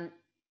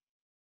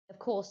 Of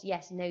course,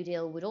 yes, no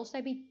deal would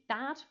also be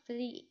bad for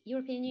the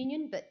European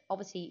Union, but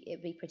obviously it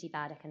would be pretty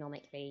bad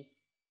economically,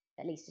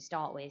 at least to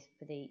start with,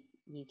 for the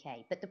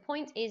UK. But the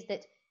point is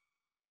that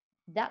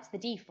that's the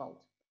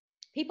default.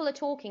 People are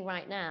talking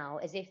right now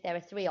as if there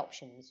are three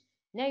options: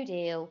 no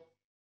deal,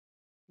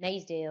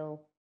 May's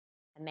deal,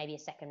 and maybe a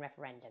second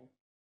referendum.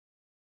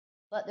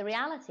 But the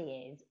reality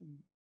is,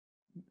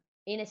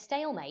 in a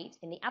stalemate,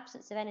 in the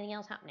absence of anything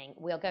else happening,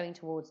 we are going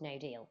towards no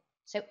deal.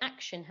 So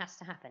action has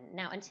to happen.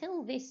 Now,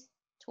 until this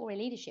Tory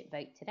leadership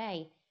vote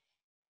today,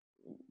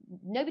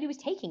 nobody was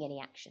taking any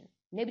action.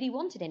 Nobody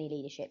wanted any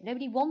leadership.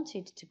 Nobody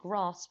wanted to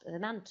grasp the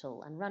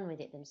mantle and run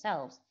with it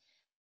themselves.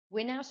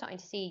 We're now starting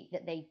to see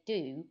that they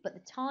do, but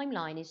the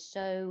timeline is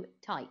so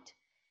tight.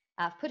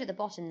 I've put at the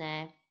bottom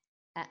there,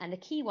 and the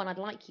key one I'd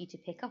like you to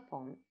pick up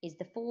on is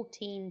the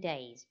 14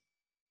 days.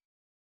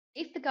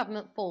 If the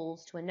government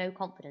falls to a no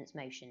confidence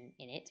motion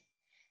in it,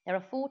 there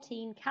are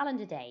 14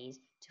 calendar days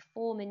to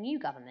form a new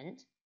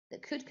government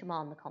that could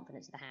command the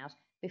confidence of the House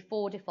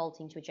before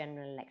defaulting to a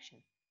general election.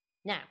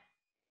 Now,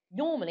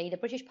 normally the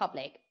British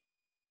public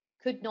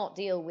could not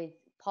deal with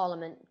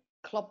Parliament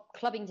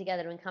clubbing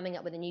together and coming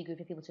up with a new group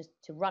of people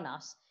to run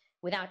us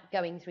without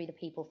going through the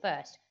people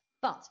first.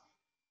 But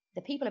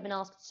the people have been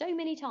asked so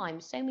many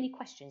times, so many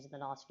questions in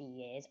the last few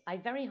years, I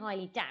very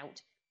highly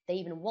doubt they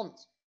even want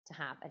to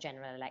have a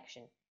general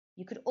election.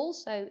 You could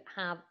also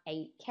have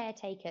a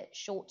caretaker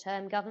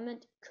short-term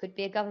government, could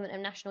be a government of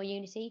national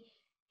unity.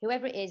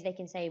 Whoever it is, they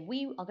can say,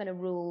 we are going to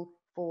rule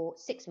for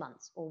 6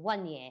 months or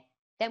 1 year.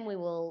 Then we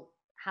will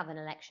have an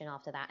election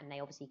after that, and they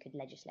obviously could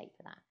legislate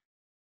for that.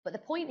 But the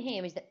point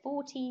here is that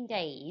 14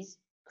 days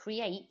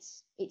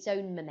creates its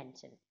own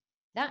momentum.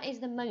 That is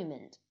the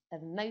moment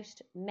of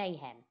most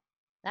mayhem.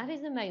 That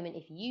is the moment,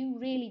 if you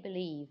really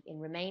believe in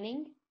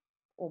remaining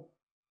or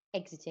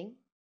exiting,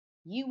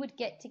 you would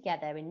get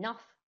together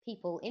enough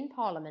people in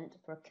Parliament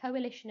for a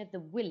coalition of the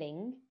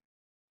willing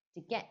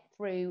to get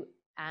through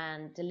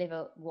and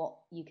deliver what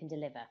you can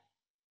deliver.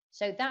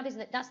 So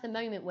that's the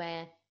moment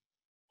where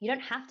you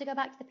don't have to go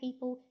back to the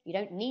people. You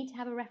don't need to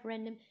have a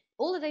referendum.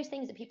 All of those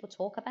things that people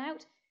talk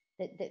about,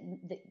 that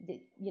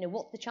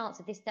what's the chance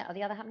of this, that, or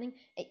the other happening?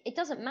 It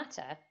doesn't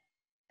matter,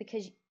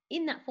 because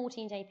in that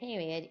 14-day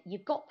period,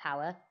 you've got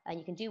power and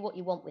you can do what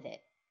you want with it.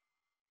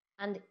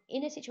 And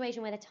in a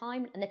situation where the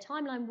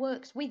timeline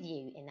works with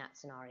you in that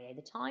scenario,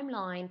 the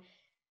timeline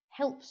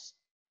helps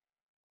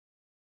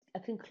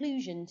a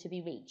conclusion to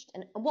be reached.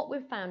 And what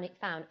we've found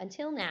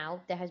until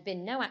now, there has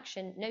been no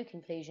action, no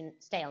conclusion,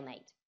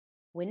 stalemate.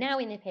 We're now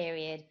in a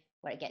period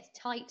where it gets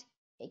tight,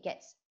 it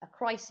gets a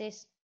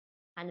crisis,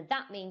 and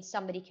that means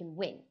somebody can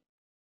win.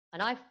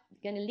 And I'm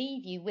going to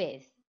leave you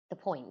with the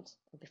point,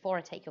 before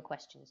I take your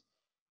questions.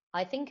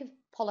 I think of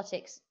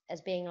politics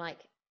as being like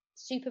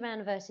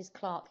Superman versus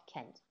Clark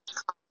Kent.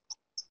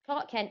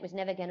 Clark Kent was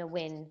never going to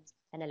win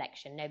an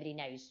election. Nobody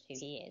knows who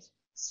he is.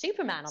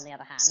 Superman, on the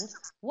other hand,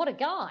 what a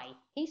guy.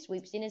 He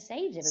swoops in and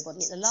saves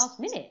everybody at the last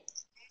minute.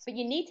 But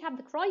you need to have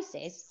the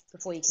crisis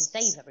before you can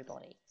save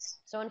everybody.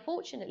 So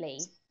unfortunately,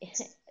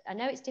 I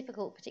know it's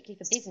difficult, particularly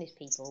for business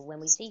people, when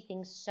we see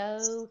things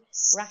so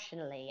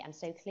rationally and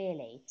so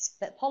clearly,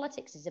 but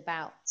politics is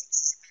about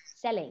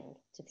selling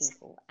to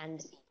people,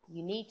 and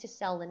you need to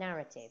sell the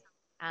narrative.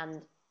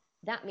 And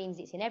that means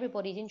it's in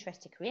everybody's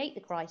interest to create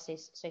the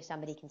crisis so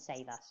somebody can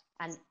save us.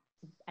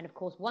 And of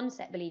course, one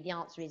set believe the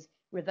answer is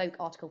revoke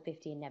Article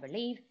 50 and never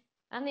leave.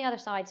 And the other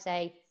side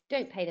say,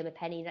 don't pay them a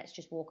penny, let's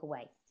just walk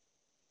away,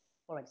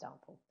 for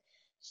example.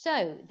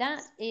 So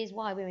that is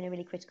why we're in a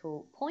really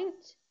critical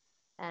point.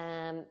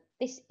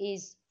 This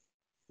is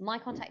my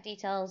contact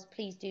details.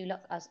 Please do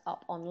look us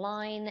up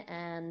online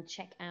and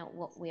check out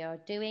what we are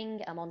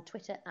doing. I'm on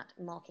Twitter at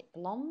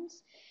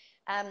MarketBlondes.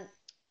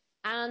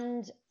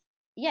 And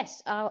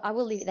yes, I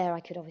will leave it there.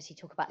 I could obviously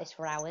talk about this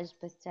for hours,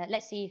 but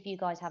let's see if you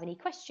guys have any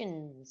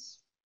questions.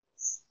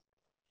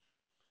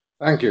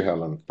 Thank you,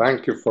 Helen.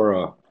 Thank you for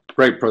a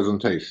great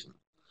presentation.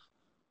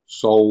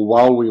 So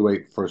while we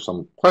wait for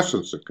some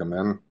questions to come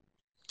in,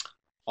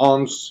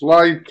 on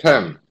slide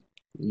 10,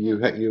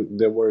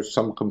 there were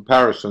some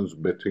comparisons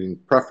between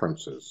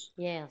preferences.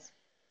 Yes.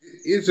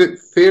 Is it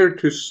fair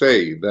to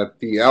say that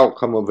the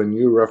outcome of a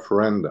new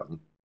referendum,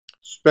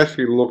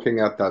 especially looking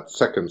at that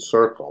second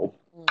circle,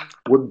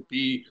 would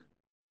be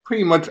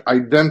pretty much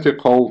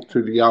identical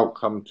to the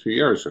outcome 2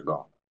 years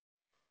ago?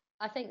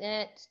 I think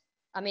that,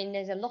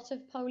 there's a lot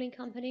of polling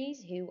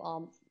companies who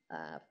are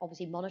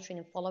obviously monitoring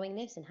and following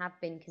this and have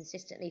been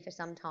consistently for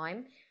some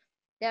time.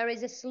 There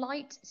is a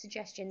slight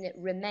suggestion that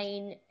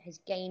Remain has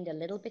gained a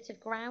little bit of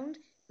ground,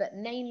 but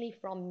mainly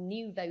from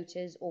new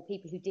voters or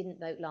people who didn't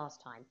vote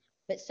last time.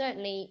 But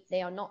certainly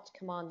they are not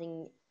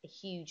commanding a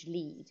huge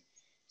lead.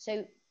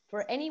 So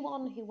for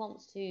anyone who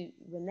wants to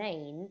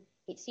Remain,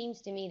 it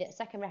seems to me that a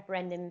second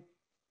referendum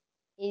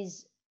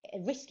is a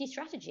risky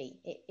strategy.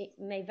 It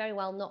may very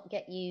well not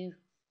get you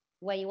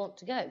where you want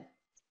to go.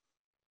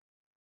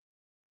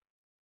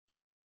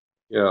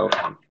 Yeah,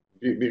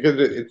 because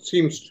it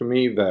seems to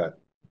me that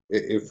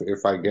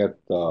if I get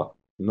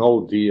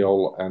no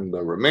deal and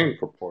the remain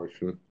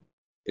proportion,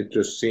 it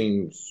just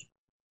seems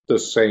the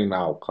same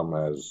outcome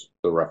as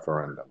the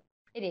referendum.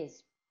 It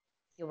is.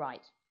 You're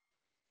right.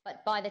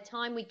 But by the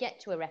time we get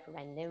to a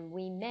referendum,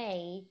 we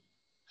may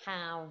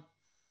have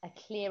a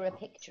clearer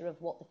picture of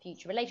what the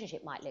future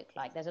relationship might look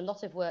like. There's a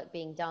lot of work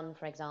being done,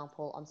 for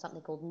example, on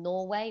something called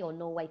Norway or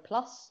Norway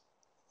Plus,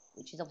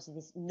 which is obviously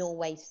this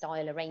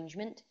Norway-style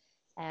arrangement.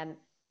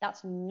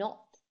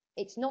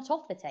 It's not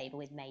off the table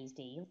with May's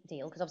deal,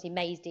 because obviously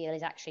May's deal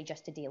is actually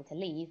just a deal to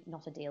leave,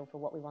 not a deal for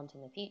what we want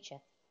in the future.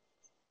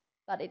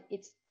 But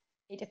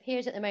it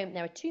appears at the moment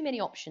there are too many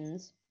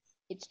options.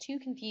 It's too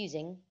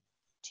confusing.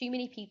 Too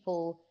many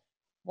people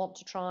want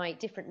to try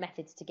different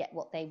methods to get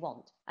what they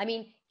want. I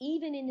mean,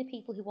 even in the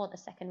people who want a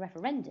second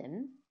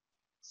referendum,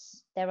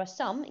 there are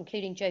some,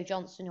 including Joe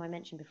Johnson, who I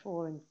mentioned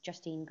before, and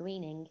Justine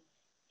Greening,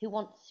 who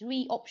want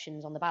 3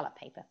 options on the ballot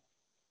paper.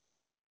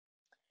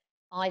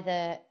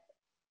 Either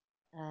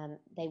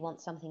they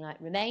want something like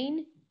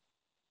Remain,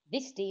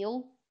 this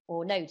deal,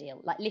 or no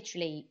deal. Like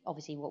literally,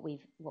 obviously, what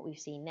we've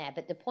seen there.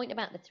 But the point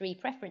about the 3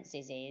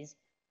 preferences is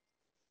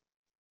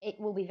it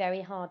will be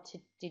very hard to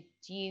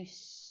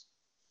deduce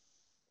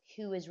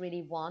who has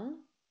really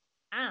won.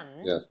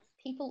 And Yes.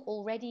 people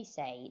already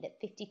say that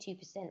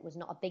 52% was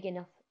not a big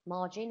enough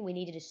margin. We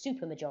needed a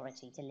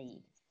supermajority to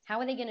leave. How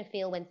are they going to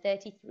feel when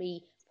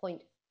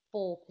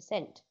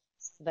 33.4%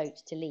 vote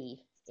to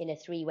leave in a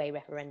 3-way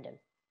referendum?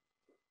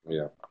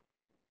 Yeah.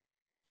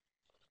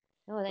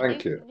 Oh,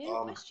 Thank you.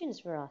 No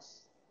questions for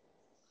us.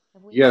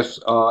 Yes,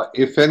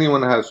 if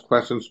anyone has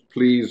questions,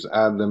 please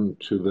add them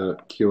to the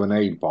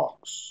Q&A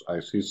box. I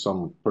see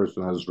some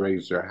person has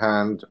raised their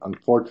hand.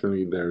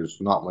 Unfortunately,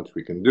 there's not much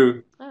we can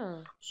do.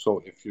 Oh.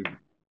 So if you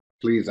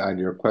please add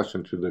your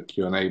question to the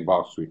Q&A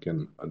box, we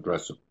can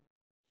address it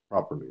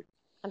properly.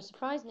 I'm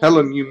surprised.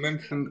 Helen, you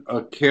mentioned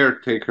a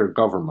caretaker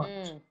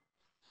government.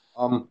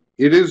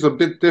 It is a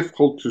bit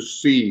difficult to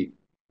see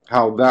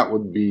how that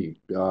would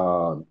be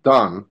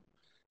done,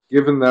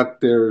 given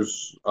that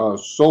there's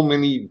so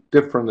many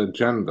different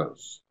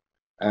agendas,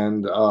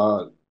 and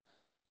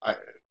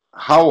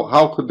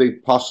how could they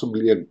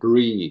possibly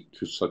agree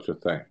to such a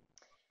thing?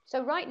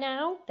 So right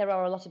now, there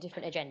are a lot of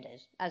different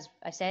agendas. As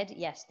I said,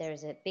 yes, there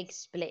is a big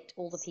split.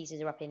 All the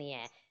pieces are up in the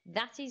air.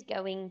 That is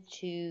going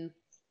to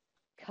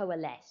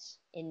coalesce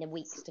in the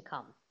weeks to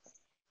come.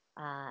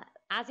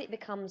 As it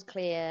becomes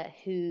clear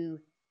who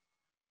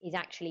is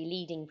actually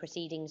leading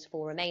proceedings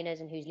for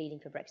Remainers and who's leading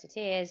for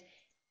Brexiteers,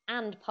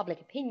 and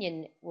public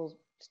opinion will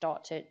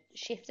start to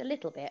shift a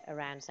little bit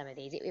around some of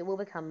these. It will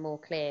become more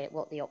clear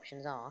what the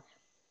options are.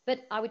 But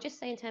I would just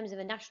say in terms of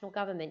a national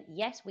government,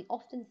 yes, we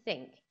often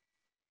think,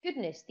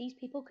 goodness, these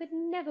people could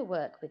never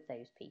work with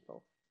those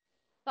people.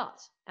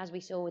 But as we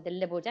saw with the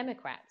Liberal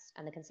Democrats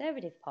and the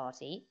Conservative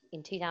Party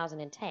in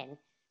 2010,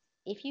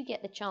 if you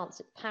get the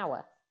chance at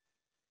power,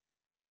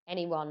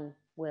 anyone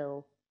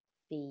will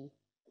be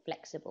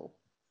flexible,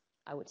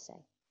 I would say.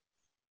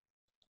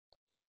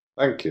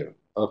 Thank you.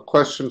 A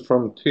question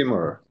from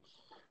Timur.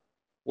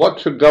 What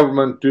should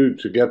government do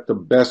to get the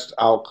best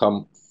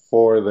outcome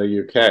for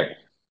the UK?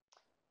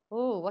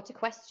 Oh, what a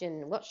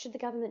question. What should the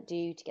government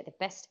do to get the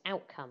best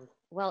outcome?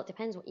 Well, it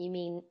depends what you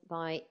mean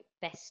by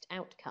best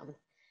outcome.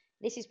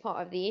 This is part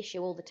of the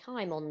issue all the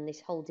time on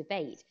this whole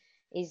debate,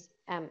 is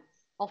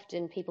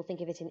often people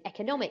think of it in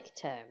economic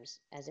terms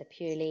as a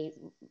purely,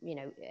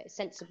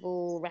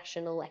 sensible,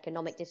 rational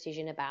economic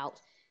decision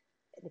about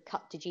the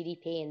cut to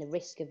GDP and the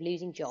risk of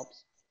losing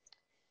jobs.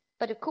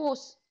 But of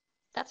course,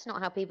 that's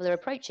not how people are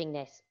approaching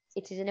this.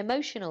 It is an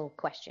emotional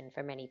question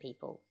for many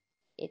people.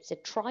 It's a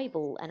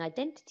tribal and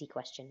identity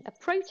question, a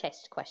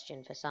protest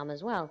question for some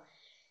as well.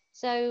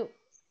 So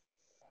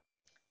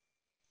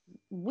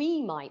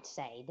we might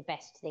say the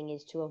best thing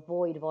is to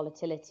avoid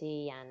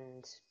volatility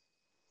and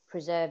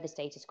preserve the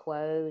status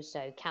quo.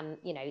 So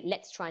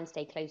let's try and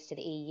stay close to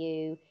the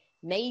EU.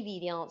 Maybe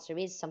the answer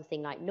is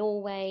something like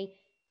Norway,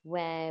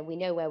 where we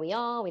know where we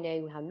are, we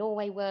know how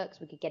Norway works,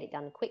 we could get it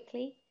done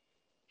quickly.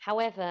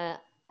 However,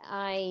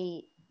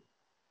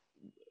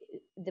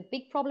 the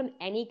big problem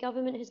any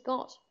government has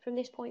got from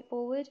this point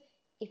forward,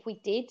 if we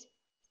did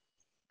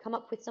come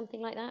up with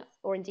something like that,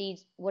 or indeed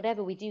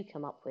whatever we do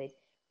come up with,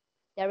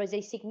 there is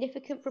a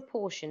significant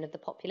proportion of the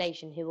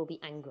population who will be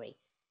angry.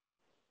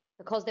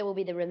 Because there will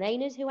be the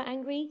Remainers who are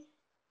angry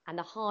and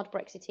the hard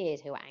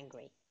Brexiteers who are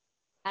angry.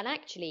 And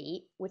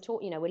actually, we're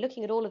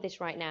looking at all of this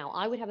right now.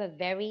 I would have a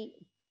very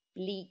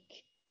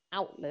bleak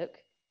outlook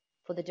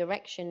for the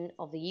direction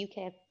of the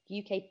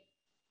UK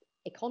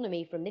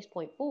economy from this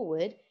point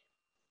forward,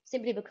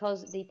 simply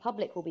because the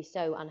public will be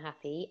so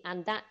unhappy,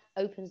 and that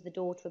opens the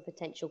door to a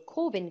potential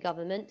Corbyn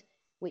government,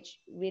 which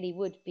really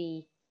would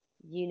be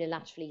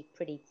unilaterally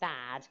pretty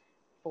bad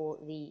for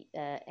the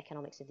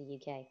economics of the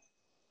UK.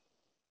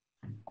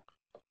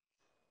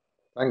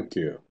 Thank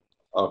you.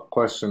 A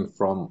question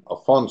from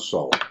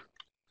Afonso.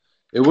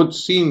 It would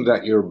seem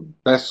that your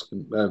best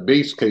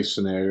base case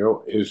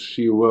scenario is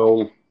she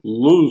will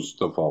lose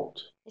the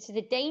vote. This is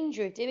the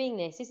danger of doing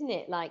this, isn't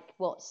it? Like,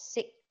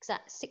 6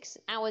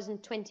 hours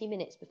and 20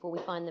 minutes before we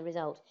find the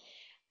result.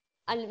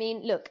 I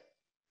mean, look,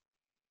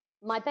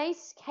 my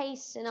base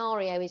case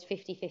scenario is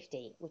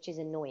 50-50, which is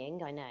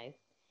annoying, I know.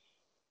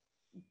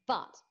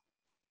 But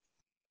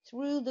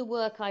through the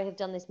work I have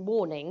done this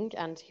morning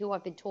and who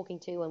I've been talking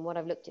to and what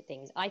I've looked at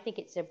things, I think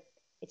it's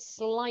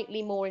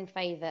slightly more in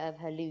favour of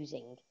her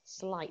losing,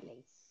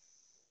 slightly.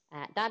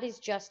 That is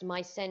just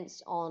my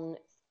sense on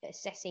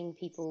assessing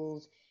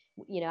people's,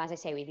 as I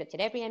say, we've looked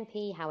at every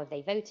MP, how have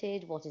they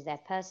voted, what is their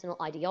personal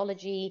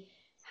ideology,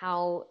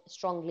 how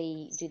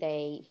strongly do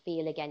they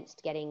feel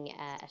against getting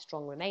a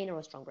strong Remainer or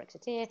a strong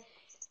Brexiteer.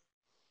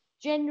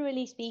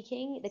 Generally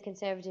speaking, the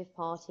Conservative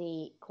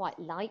Party quite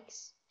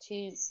likes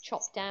to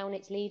chop down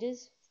its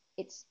leaders.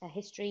 It's a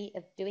history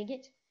of doing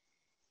it.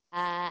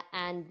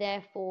 And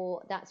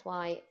therefore, that's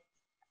why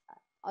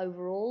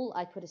overall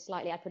I put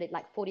it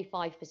like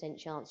 45%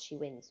 chance she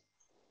wins.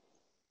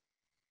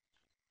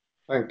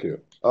 Thank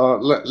you.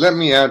 Let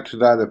me add to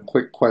that a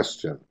quick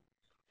question.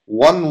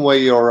 One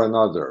way or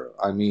another,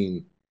 I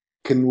mean,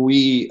 can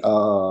we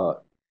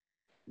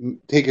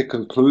take a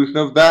conclusion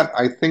of that?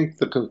 I think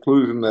the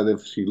conclusion that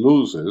if she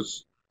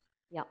loses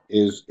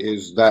is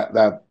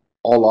that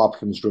all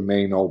options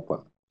remain open.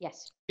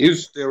 Yes.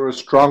 Is there a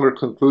stronger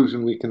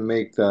conclusion we can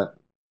make that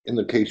in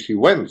the case she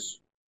wins?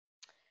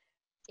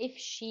 If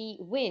she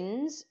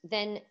wins,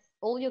 then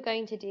all you're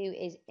going to do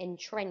is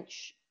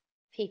entrench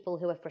people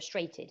who are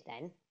frustrated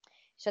then.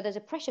 So there's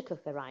a pressure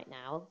cooker right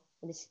now,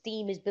 and the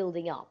steam is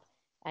building up,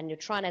 and you're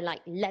trying to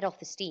like let off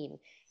the steam.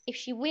 If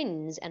she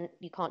wins and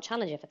you can't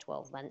challenge her for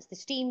 12 months, the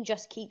steam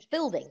just keeps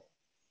building.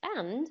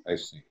 And I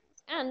see.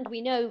 And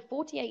we know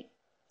 48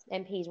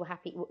 MPs were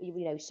happy,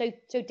 so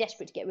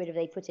desperate to get rid of,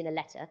 they put in a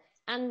letter.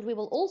 And we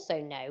will also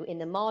know in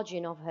the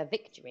margin of her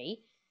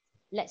victory,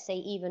 let's say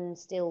even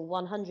still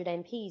 100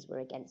 MPs were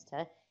against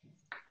her.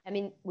 I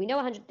mean, we know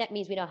 100, that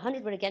means we know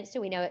 100 were against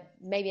her. We know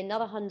maybe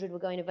another 100 were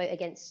going to vote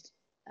against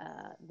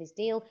this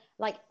deal.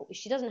 Like,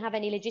 she doesn't have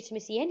any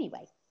legitimacy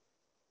anyway.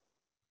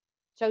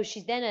 So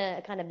she's then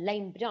a kind of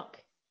lame duck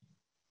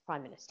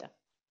prime minister.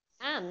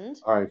 And,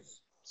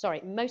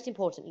 sorry, most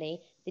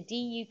importantly, the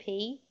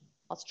DUP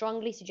are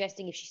strongly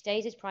suggesting if she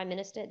stays as prime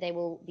minister, they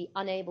will be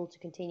unable to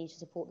continue to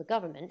support the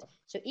government.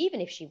 So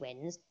even if she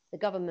wins, the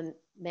government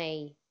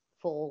may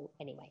fall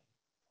anyway.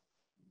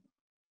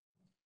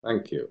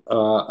 Thank you.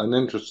 An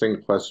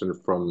interesting question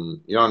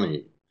from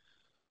Yanni.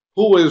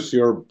 Who is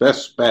your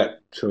best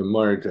bet to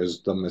emerge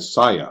as the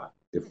Messiah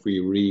if we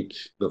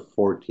reach the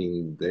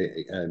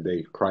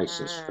 14-day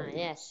crisis phase?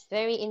 Yes,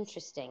 very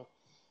interesting.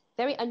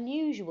 Very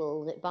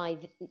unusual that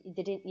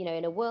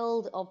in a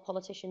world of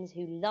politicians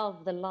who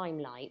love the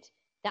limelight,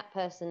 that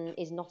person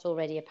is not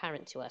already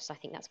apparent to us. I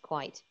think that's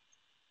quite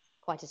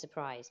a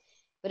surprise.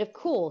 But of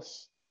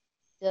course,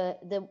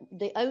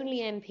 the only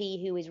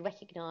MP who is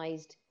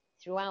recognised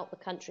throughout the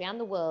country and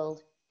the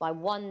world by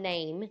one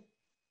name,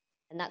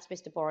 and that's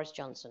Mr. Boris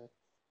Johnson.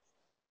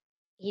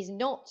 He's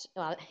not,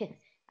 well, actually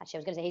I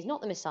was going to say he's not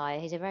the Messiah,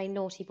 he's a very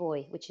naughty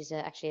boy, which is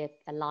actually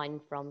a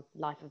line from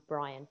Life of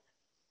Brian,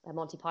 a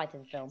Monty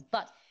Python film.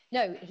 But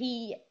no,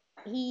 he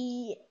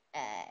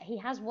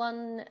has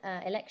won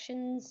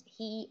elections.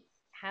 He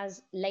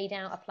has laid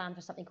out a plan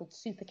for something called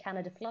Super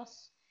Canada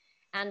Plus.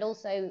 And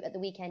also at the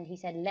weekend, he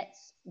said,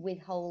 let's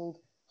withhold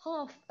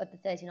half of the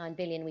 39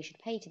 billion we should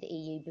pay to the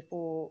EU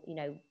before,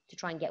 to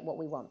try and get what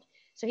we want.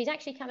 So he's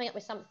actually coming up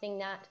with something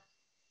that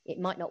it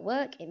might not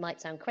work, it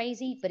might sound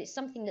crazy, but it's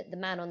something that the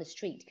man on the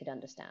street could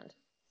understand.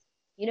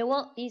 You know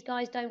what? These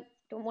guys don't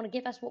want to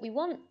give us what we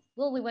want.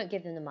 Well, we won't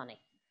give them the money.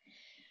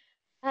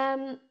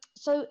 But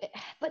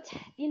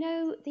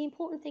the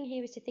important thing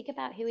here is to think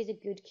about who is a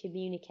good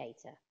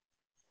communicator.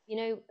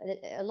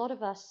 A lot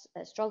of us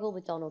struggle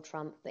with Donald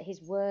Trump, but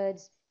his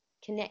words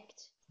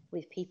connect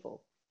with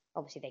people.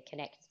 Obviously, they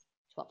connect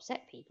to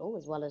upset people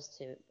as well as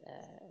to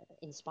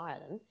inspire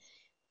them.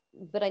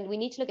 But we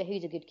need to look at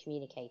who's a good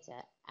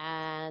communicator.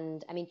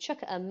 And, I mean,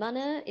 Chuck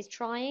Umunna is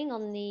trying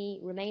on the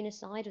Remainer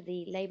side of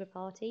the Labour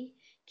Party.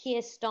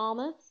 Keir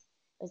Starmer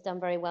has done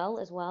very well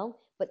as well.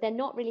 But they're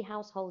not really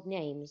household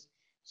names.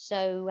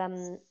 So,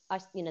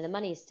 the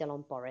money is still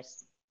on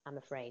Boris, I'm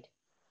afraid.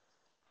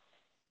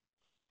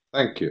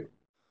 Thank you.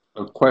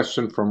 A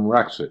question from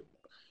Brexit.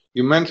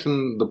 You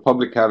mentioned the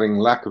public having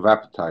lack of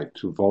appetite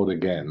to vote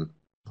again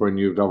for a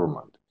new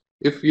government.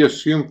 If we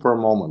assume for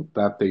a moment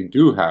that they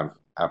do have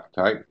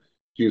appetite,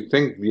 do you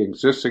think the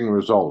existing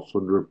results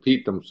would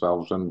repeat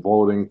themselves in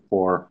voting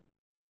for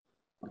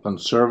a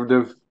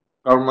Conservative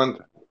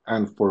government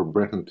and for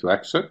Britain to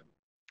exit?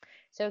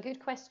 So a good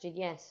question,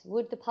 yes.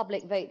 Would the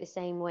public vote the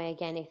same way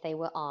again if they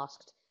were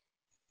asked?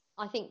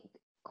 I think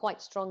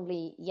quite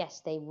strongly,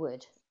 yes, they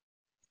would.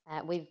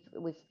 We've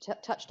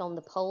touched on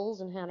the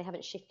polls and how they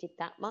haven't shifted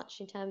that much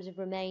in terms of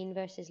Remain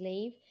versus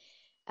Leave.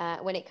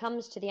 When it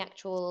comes to the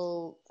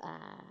actual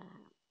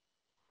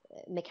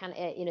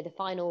the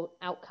final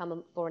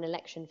outcome for an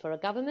election for a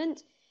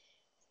government,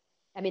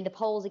 I mean, the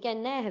polls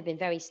again there have been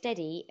very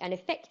steady, and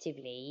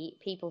effectively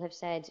people have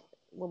said,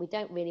 well, we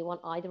don't really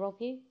want either of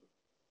you.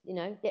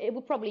 It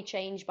will probably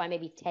change by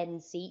maybe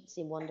 10 seats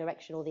in one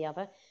direction or the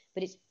other,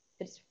 but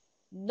it's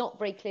not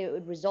very clear it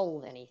would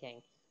resolve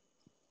anything.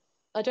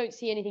 I don't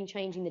see anything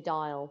changing the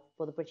dial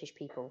for the British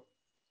people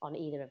on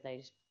either of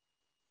those.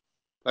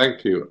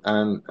 Thank you.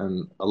 And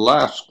a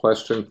last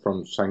question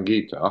from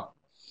Sangeeta.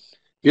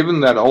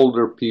 Given that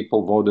older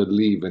people voted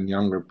Leave and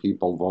younger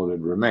people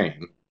voted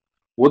Remain,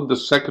 would the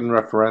second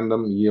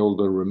referendum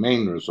yield a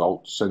Remain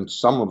result, since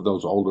some of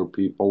those older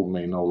people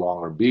may no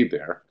longer be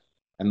there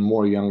and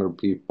more younger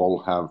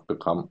people have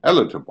become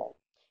eligible?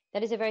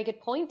 That is a very good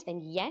point,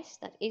 and yes,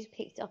 that is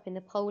picked up in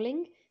the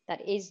polling.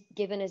 That is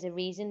given as a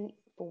reason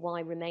for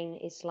why Remain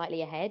is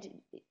slightly ahead,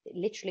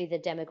 literally the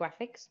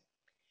demographics.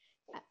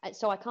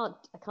 So I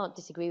can't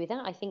disagree with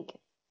that. I think,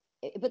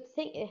 but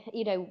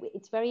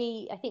it's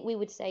very, I think we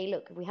would say,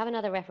 look, if we have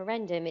another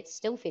referendum, it's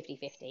still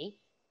 50-50.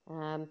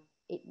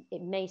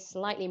 It may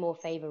slightly more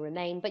favour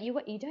Remain, but you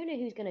don't know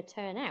who's going to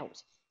turn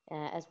out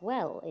as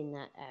well in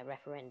that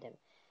referendum.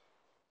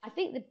 I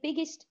think the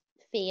biggest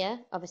fear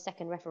of a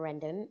second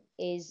referendum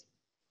is,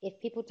 if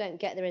people don't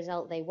get the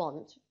result they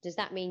want, does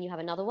that mean you have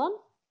another one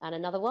and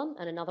another one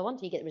and another one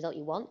till you get the result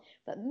you want?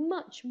 But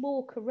much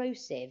more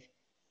corrosive,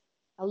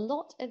 a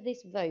lot of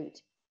this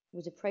vote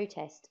was a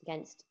protest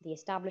against the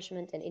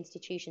establishment and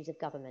institutions of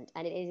government,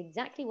 and it is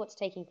exactly what's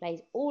taking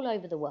place all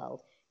over the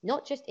world,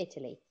 not just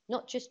Italy,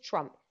 not just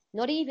Trump,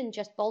 not even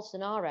just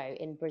Bolsonaro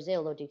in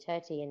Brazil or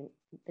Duterte in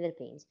the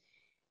Philippines.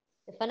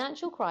 The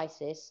financial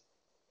crisis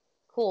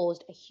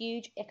caused a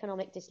huge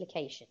economic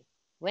dislocation.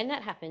 When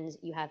that happens,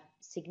 you have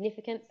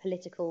significant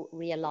political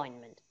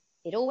realignment.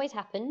 It always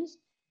happens.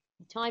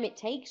 The time it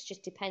takes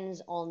just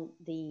depends on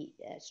the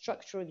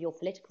structure of your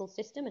political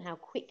system and how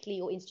quickly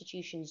your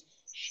institutions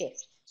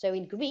shift. So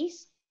in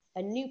Greece,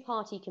 a new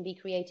party can be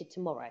created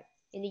tomorrow.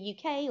 In the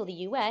UK or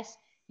the US,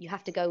 you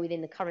have to go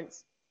within the current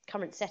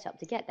setup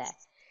to get there.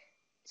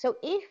 So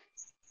if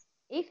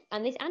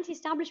and this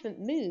anti-establishment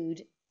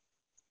mood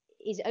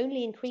is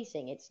only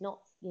increasing. It's not,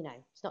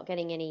 it's not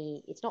getting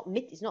any. It's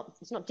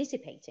not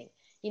dissipating.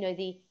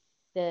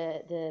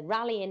 The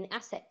rally in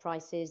asset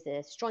prices,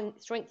 the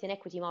strength in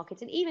equity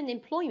markets, and even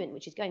employment,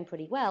 which is going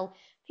pretty well.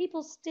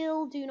 People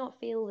still do not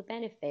feel the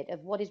benefit of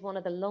what is one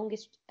of the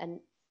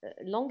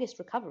longest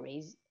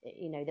recoveries,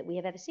 that we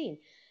have ever seen.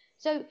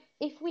 So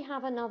if we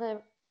have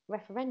another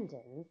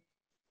referendum,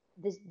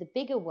 the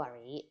bigger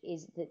worry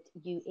is that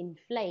you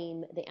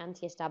inflame the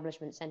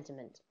anti-establishment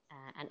sentiment,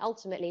 and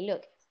ultimately,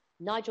 look.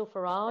 Nigel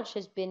Farage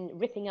has been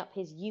ripping up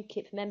his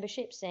UKIP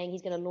membership, saying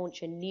he's going to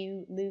launch a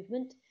new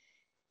movement.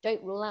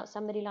 Don't rule out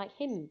somebody like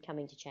him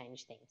coming to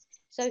change things.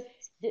 So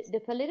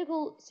the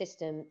political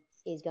system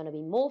is going to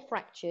be more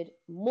fractured,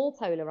 more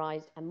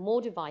polarized, and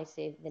more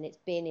divisive than it's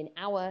been in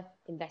our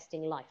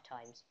investing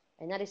lifetimes.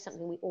 And that is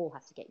something we all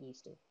have to get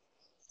used to.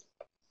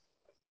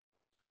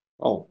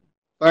 Oh,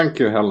 thank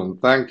you, Helen.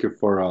 Thank you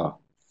for a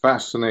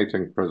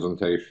fascinating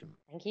presentation.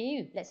 Thank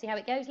you. Let's see how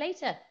it goes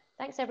later.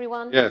 Thanks,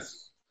 everyone.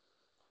 Yes.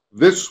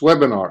 This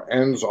webinar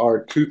ends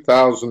our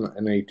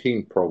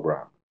 2018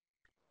 program.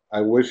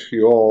 I wish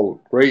you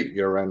all great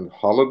year-end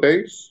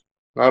holidays,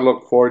 and I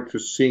look forward to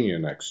seeing you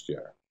next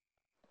year.